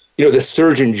than the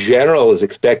Surgeon General is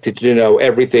expected to know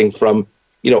everything from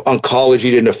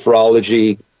oncology to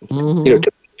nephrology,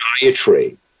 to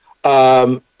podiatry.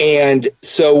 And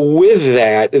so with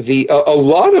that, a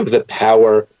lot of the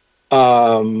power,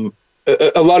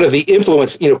 a lot of the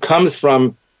influence, comes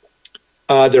from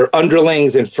their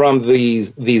underlings and from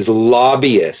these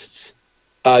lobbyists,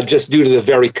 just due to the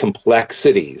very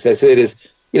complexities. As it is,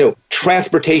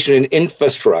 transportation and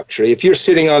infrastructure. If you're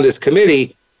sitting on this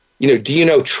committee, do you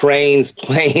know trains,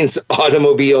 planes,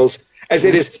 automobiles? As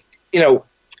it is,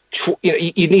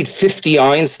 you need 50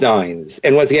 Einsteins.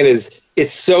 And once again,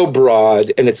 it's so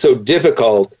broad and it's so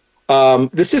difficult.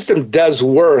 The system does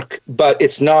work, but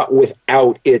it's not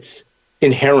without its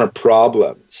inherent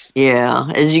problems. Yeah,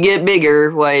 as you get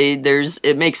bigger,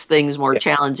 it makes things more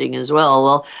challenging as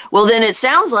well. Well, then it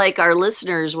sounds like our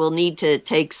listeners will need to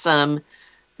take some,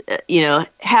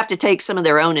 have to take some of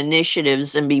their own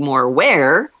initiatives and be more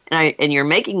aware. And you're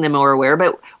making them more aware.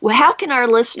 But how can our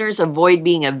listeners avoid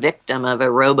being a victim of a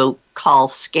robocall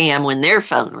scam when their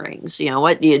phone rings?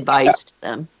 What do you advise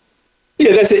them?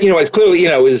 That's it. It's clearly,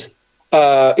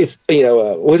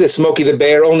 was it Smokey the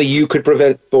Bear? Only you could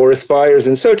prevent forest fires.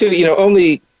 And so too,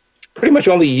 pretty much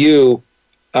only you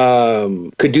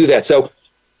could do that. So,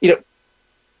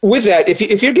 with that,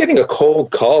 if you're getting a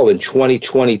cold call in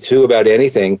 2022 about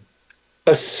anything,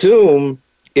 assume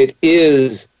it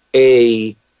is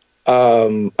a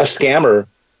scammer,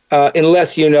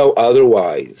 unless you know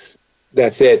otherwise.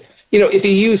 That's it. If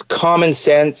you use common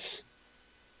sense,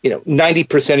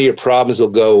 90% of your problems will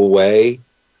go away.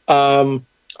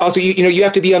 Also, you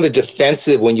have to be on the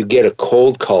defensive when you get a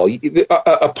cold call.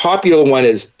 A popular one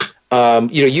is,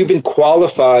 you've been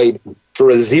qualified for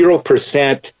a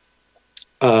 0%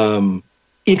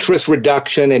 interest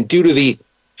reduction, and due to the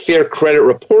Fair Credit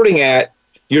Reporting Act,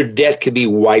 your debt could be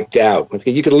wiped out.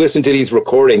 You can listen to these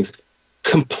recordings.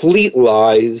 Complete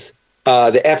lies.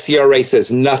 The FCRA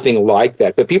says nothing like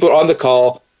that. But people are on the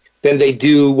call, then they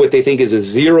do what they think is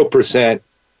a 0%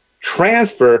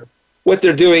 transfer. What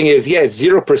they're doing is, it's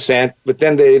 0%, but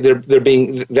then they're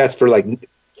being, that's for like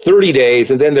 30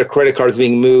 days, and then their credit card is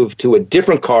being moved to a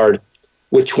different card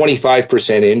with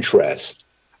 25% interest.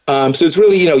 So it's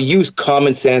really, use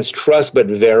common sense, trust but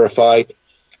verify.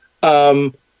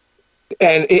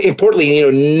 And importantly,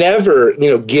 never,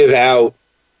 give out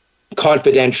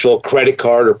confidential credit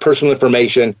card or personal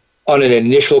information on an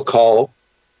initial call.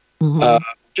 Mm-hmm.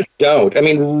 Just don't. I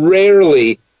mean,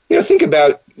 rarely, think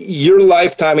about your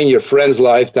lifetime and your friend's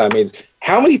lifetime.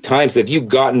 How many times have you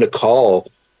gotten a call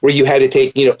where you had to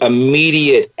take,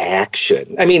 immediate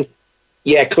action? I mean,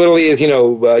 clearly is,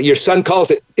 your son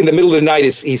calls it in the middle of the night,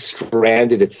 he's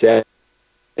stranded, etc.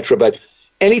 But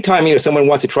anytime, someone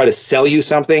wants to try to sell you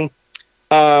something,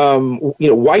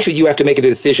 why should you have to make a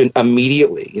decision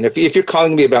immediately? If you're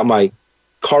calling me about my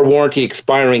car warranty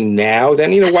expiring now,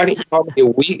 then, why didn't you call me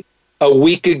a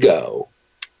week ago?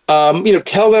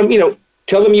 Tell them you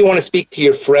want to speak to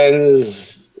your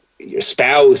friends, your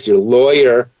spouse, your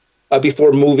lawyer,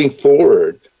 before moving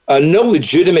forward. No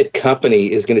legitimate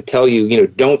company is going to tell you,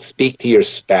 don't speak to your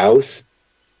spouse.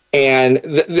 And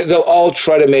they'll all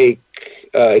try to make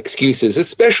excuses,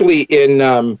 especially in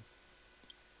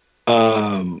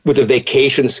with the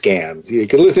vacation scams. You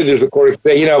can listen to this recording and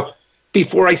say,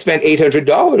 before I spent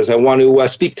 $800, I want to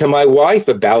speak to my wife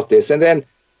about this. And then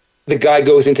the guy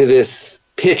goes into this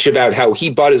pitch about how he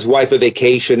bought his wife a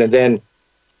vacation, and then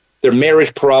their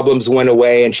marriage problems went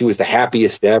away and she was the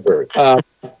happiest ever.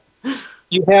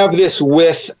 You have this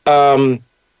with Amazon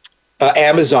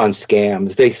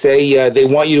scams. They say they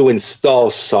want you to install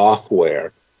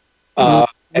software. And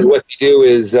what they do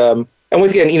is, and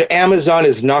once again, Amazon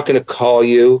is not going to call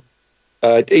you.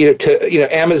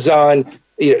 Amazon,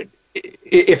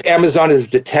 if Amazon is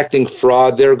detecting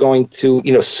fraud, they're going to,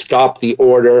 stop the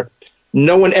order.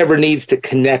 No one ever needs to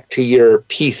connect to your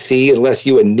PC unless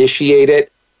you initiate it.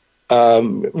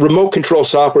 Remote control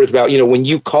software is about, when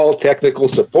you call technical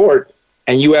support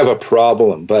and you have a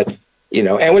problem. But,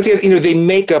 and once again, they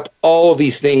make up all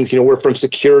these things. We're from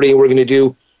security. We're going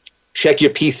to check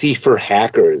your PC for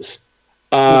hackers.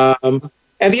 And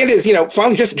the end is,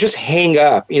 finally just hang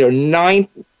up.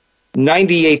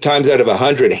 98 times out of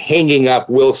 100, hanging up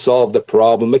will solve the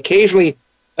problem. Occasionally,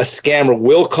 a scammer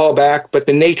will call back, but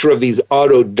the nature of these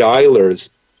auto dialers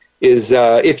is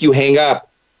if you hang up,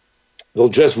 they'll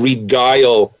just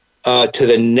redial to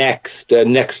the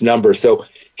next number. So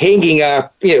hanging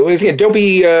up,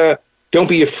 don't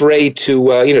be afraid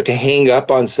to to hang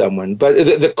up on someone. But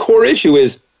the core issue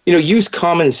is, use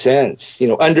common sense.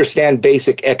 Understand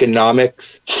basic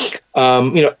economics.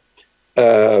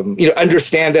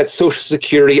 Understand that Social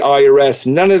Security, IRS,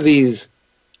 none of these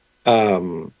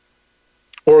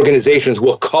organizations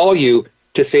will call you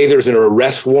to say there's an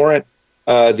arrest warrant.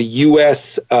 The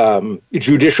U.S.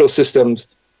 Judicial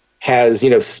systems has,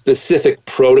 specific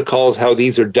protocols how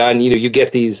these are done. You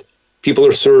get these people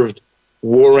are served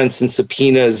warrants and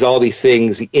subpoenas, all these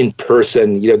things in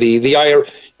person. The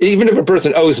IRS, even if a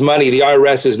person owes money, the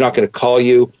IRS is not going to call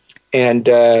you. And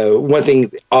one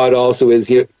thing odd also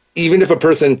is, even if a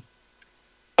person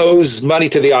owes money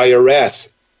to the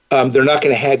IRS, they're not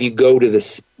going to have you go to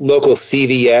this local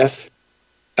CVS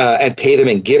and pay them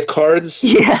in gift cards.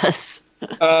 Yes.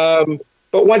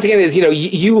 But once again, is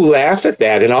you laugh at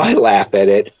that, and I laugh at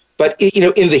it. But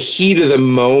in the heat of the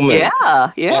moment,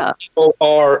 people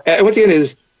are. And once again,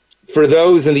 is for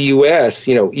those in the U.S.,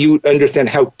 you understand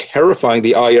how terrifying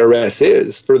the IRS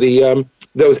is. For the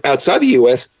those outside the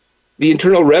U.S., the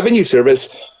Internal Revenue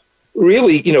Service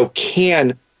really,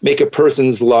 can make a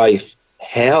person's life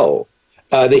hell.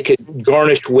 They could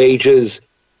garnish wages.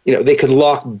 They could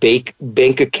lock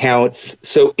bank accounts.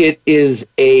 So it is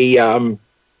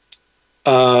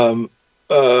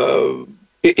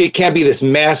it can be this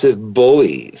massive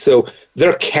bully. So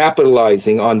they're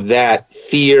capitalizing on that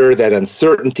fear, that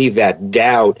uncertainty, that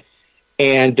doubt.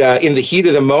 And in the heat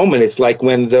of the moment, it's like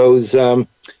when those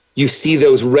you see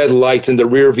those red lights in the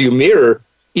rearview mirror.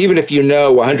 Even if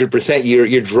 100%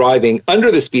 you're driving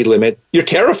under the speed limit, you're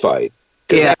terrified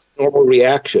because that's a normal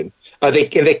reaction.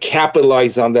 They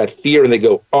capitalize on that fear, and they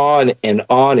go on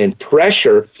in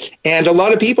pressure, and a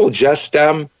lot of people just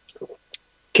can't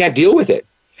deal with it.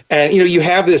 And you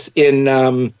have this in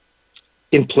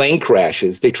plane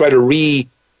crashes. They try to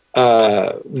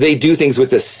they do things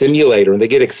with a simulator, and they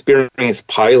get experienced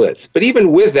pilots. But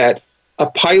even with that, a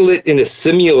pilot in a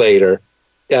simulator,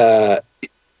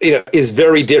 is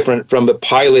very different from the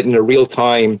pilot in a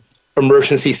real-time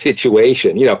emergency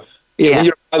situation. When you're in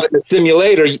a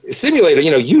simulator, you're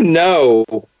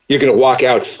going to walk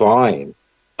out fine.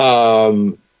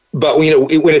 But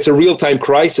when it's a real-time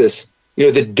crisis,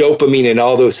 the dopamine and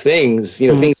all those things,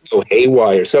 things go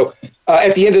haywire. So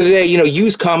at the end of the day,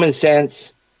 use common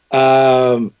sense.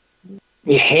 You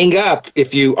hang up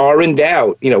if you are in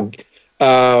doubt.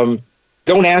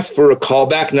 Don't ask for a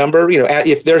callback number.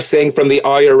 If they're saying from the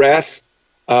IRS,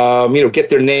 get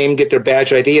their name, get their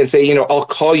badge ID, and say, I'll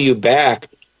call you back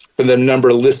from the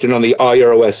number listed on the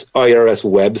IRS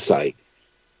website.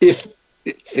 If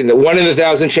in the 1 in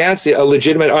 1,000 chance, a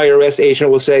legitimate IRS agent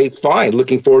will say, "Fine,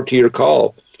 looking forward to your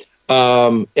call."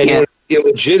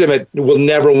 Illegitimate will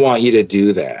never want you to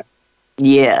do that.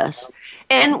 Yes,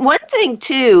 and one thing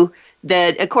too.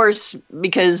 That, of course,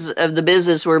 because of the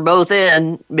business we're both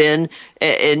in, Ben,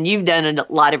 and you've done a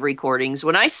lot of recordings,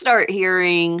 when I start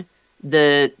hearing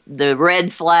the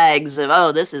red flags of,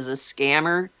 oh, this is a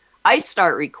scammer, I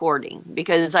start recording,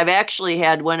 because I've actually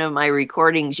had one of my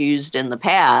recordings used in the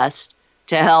past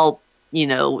to help,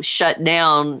 shut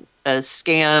down a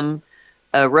scam,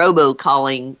 a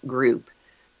robocalling group.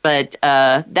 But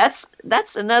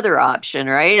that's another option,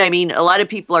 right? I mean, a lot of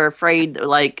people are afraid,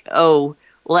 like, oh,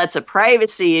 well, that's a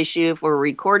privacy issue if we're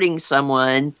recording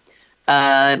someone.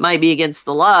 It might be against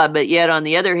the law, but yet on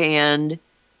the other hand,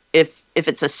 if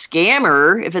it's a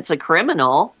scammer, if it's a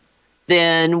criminal,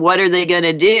 then what are they going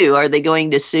to do? Are they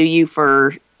going to sue you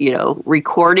for,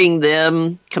 recording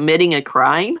them committing a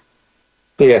crime?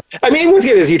 Yeah. I mean, what's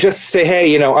good is you just say,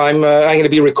 hey, I'm going to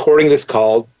be recording this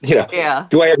call. Yeah.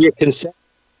 Do I have your consent?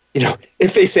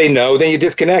 If they say no, then you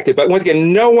disconnect it. But once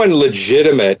again, no one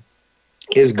legitimate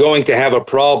is going to have a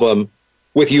problem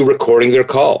with you recording their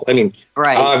call. I mean,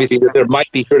 right. Obviously there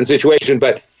might be certain situations,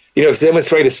 but, if someone's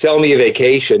trying to sell me a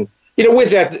vacation, with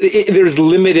that, there's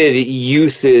limited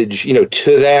usage,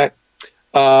 to that.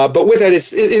 But with that,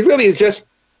 it really is just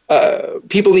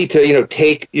people need to,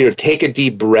 take a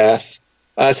deep breath,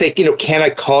 say, can I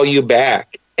call you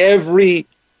back? Every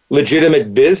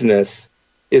legitimate business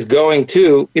is going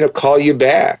to, call you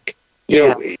back.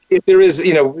 If there is,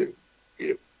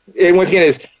 and once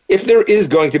again, if there is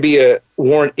going to be a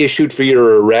warrant issued for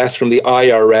your arrest from the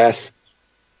IRS,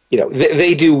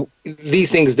 they do,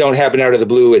 these things don't happen out of the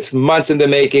blue. It's months in the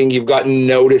making. You've gotten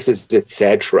notices,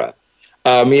 etc.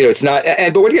 It's not,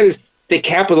 but what again is they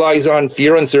capitalize on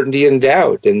fear, uncertainty, and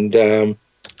doubt. And,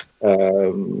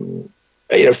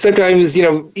 sometimes,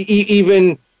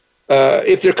 even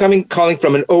if they're calling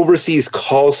from an overseas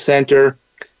call center,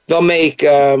 they'll make,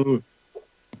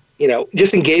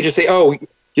 just engage and say, oh,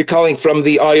 you're calling from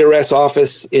the IRS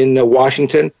office in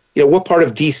Washington. What part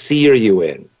of DC are you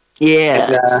in?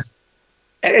 Yeah.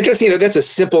 And just, that's a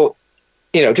simple,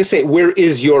 just say, where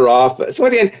is your office?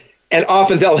 And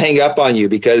often they'll hang up on you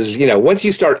because, once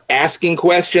you start asking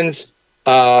questions,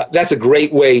 that's a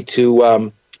great way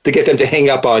to get them to hang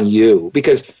up on you,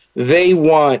 because they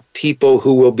want people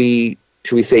who will be,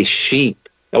 should we say, sheep,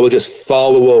 and will just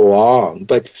follow along.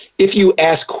 But if you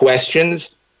ask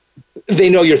questions,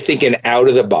 they know you're thinking out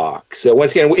of the box. So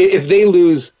once again, if they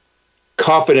lose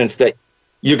confidence that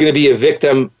you're going to be a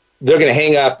victim, they're going to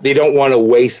hang up. They don't want to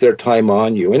waste their time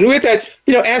on you. And with that,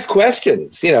 ask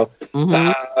questions, whether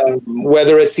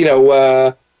it's,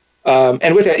 and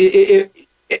with that,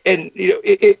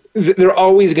 they're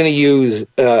always going to use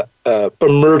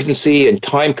emergency and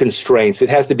time constraints. It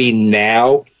has to be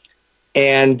now.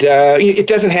 And it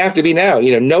doesn't have to be now.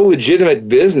 No legitimate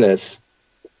business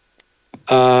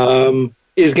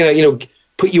is going to,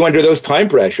 put you under those time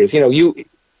pressures. You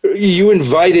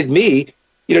invited me,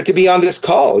 to be on this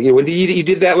call. You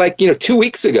did that 2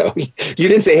 weeks ago. You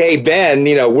didn't say, hey, Ben,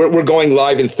 we're going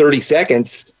live in 30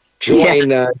 seconds. Join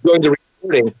the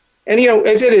recording. And,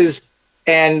 as it is,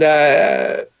 and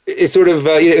it's sort of,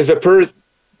 if a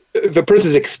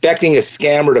person's expecting a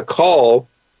scammer to call,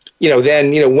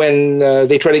 then, when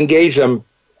they try to engage them,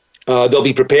 they'll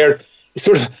be prepared.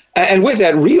 Sort of, and with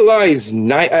that, realize,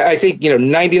 I think,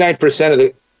 99% of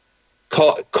the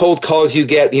cold calls you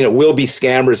get, will be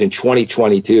scammers in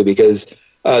 2022, because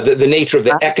the nature of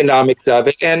the economics of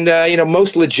it, and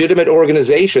most legitimate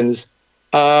organizations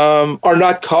are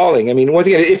not calling. I mean, once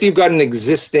again, if you've got an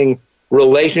existing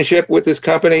relationship with this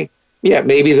company,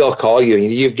 maybe they'll call you.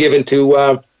 You've given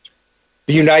to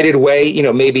the United Way,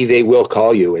 maybe they will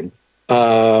call you. And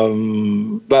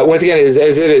but once again, as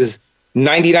it is,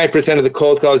 99% of the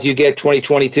cold calls you get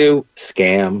 2022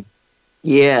 scam.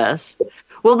 Yes.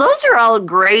 Well, those are all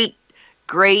great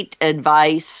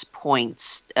advice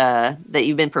points that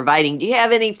you've been providing. Do you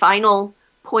have any final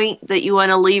point that you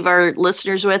want to leave our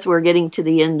listeners with? We're getting to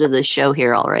the end of the show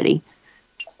here already.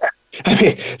 I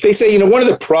mean, they say, one of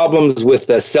the problems with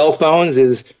cell phones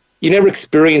is you never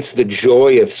experience the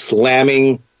joy of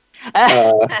slamming,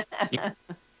 the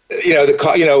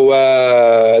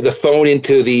phone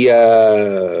into the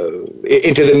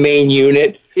main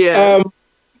unit. Yeah.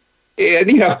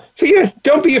 And,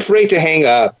 don't be afraid to hang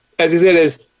up. As I said,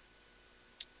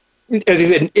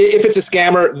 if it's a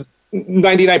scammer,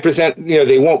 99%,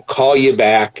 they won't call you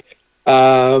back.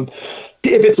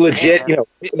 If it's legit,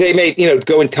 they may,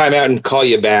 go in timeout and call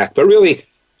you back. But really,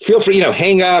 feel free,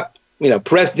 hang up,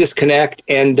 press disconnect,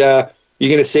 and you're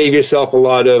going to save yourself a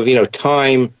lot of,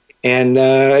 time. And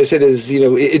as I said,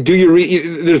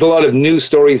 there's a lot of news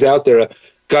stories out there. A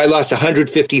guy lost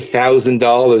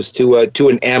 $150,000 to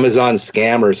an Amazon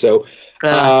scammer. So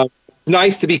it's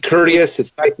nice to be courteous.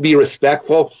 It's nice to be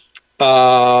respectful.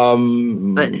 But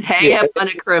hang up on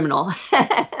a criminal.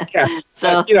 Yeah.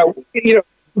 So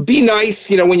be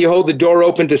nice, when you hold the door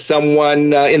open to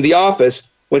someone in the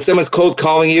office. When someone's cold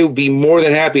calling you, be more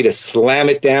than happy to slam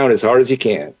it down as hard as you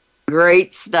can.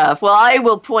 Great stuff. Well, I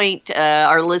will point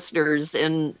our listeners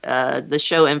in the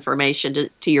show information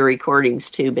to your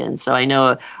recordings too, Ben. So I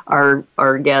know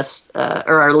our guests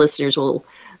or our listeners will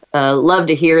love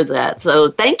to hear that. So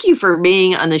thank you for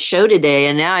being on the show today.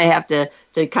 And now I have to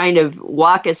kind of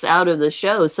walk us out of the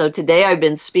show. So today I've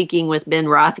been speaking with Ben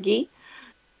Rothke,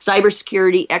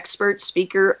 cybersecurity expert,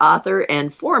 speaker, author,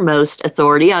 and foremost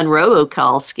authority on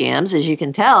robocall scams. As you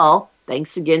can tell,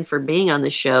 thanks again for being on the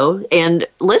show. And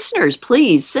listeners,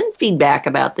 please send feedback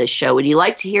about this show. Would you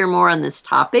like to hear more on this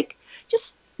topic?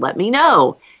 Just let me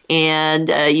know. And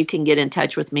you can get in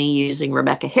touch with me using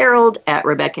Rebecca Harold at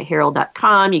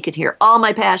RebeccaHarold.com. You can hear all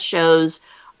my past shows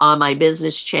on my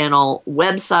business channel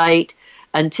website.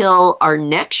 Until our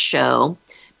next show,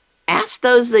 ask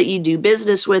those that you do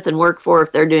business with and work for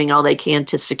if they're doing all they can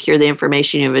to secure the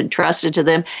information you've entrusted to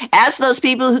them. Ask those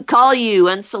people who call you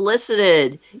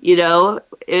unsolicited,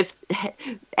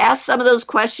 ask some of those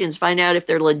questions, find out if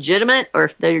they're legitimate or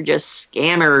if they're just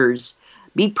scammers.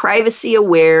 Be privacy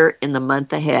aware in the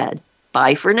month ahead.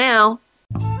 Bye for now.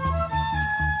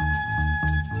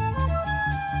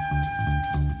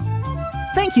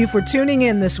 Thank you for tuning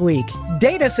in this week.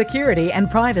 Data security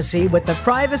and privacy with the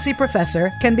Privacy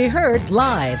Professor can be heard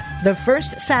live the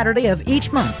first Saturday of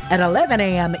each month at 11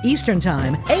 a.m. Eastern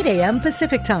Time, 8 a.m.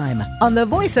 Pacific Time on the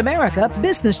Voice America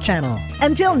Business Channel.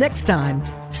 Until next time,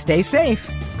 stay safe.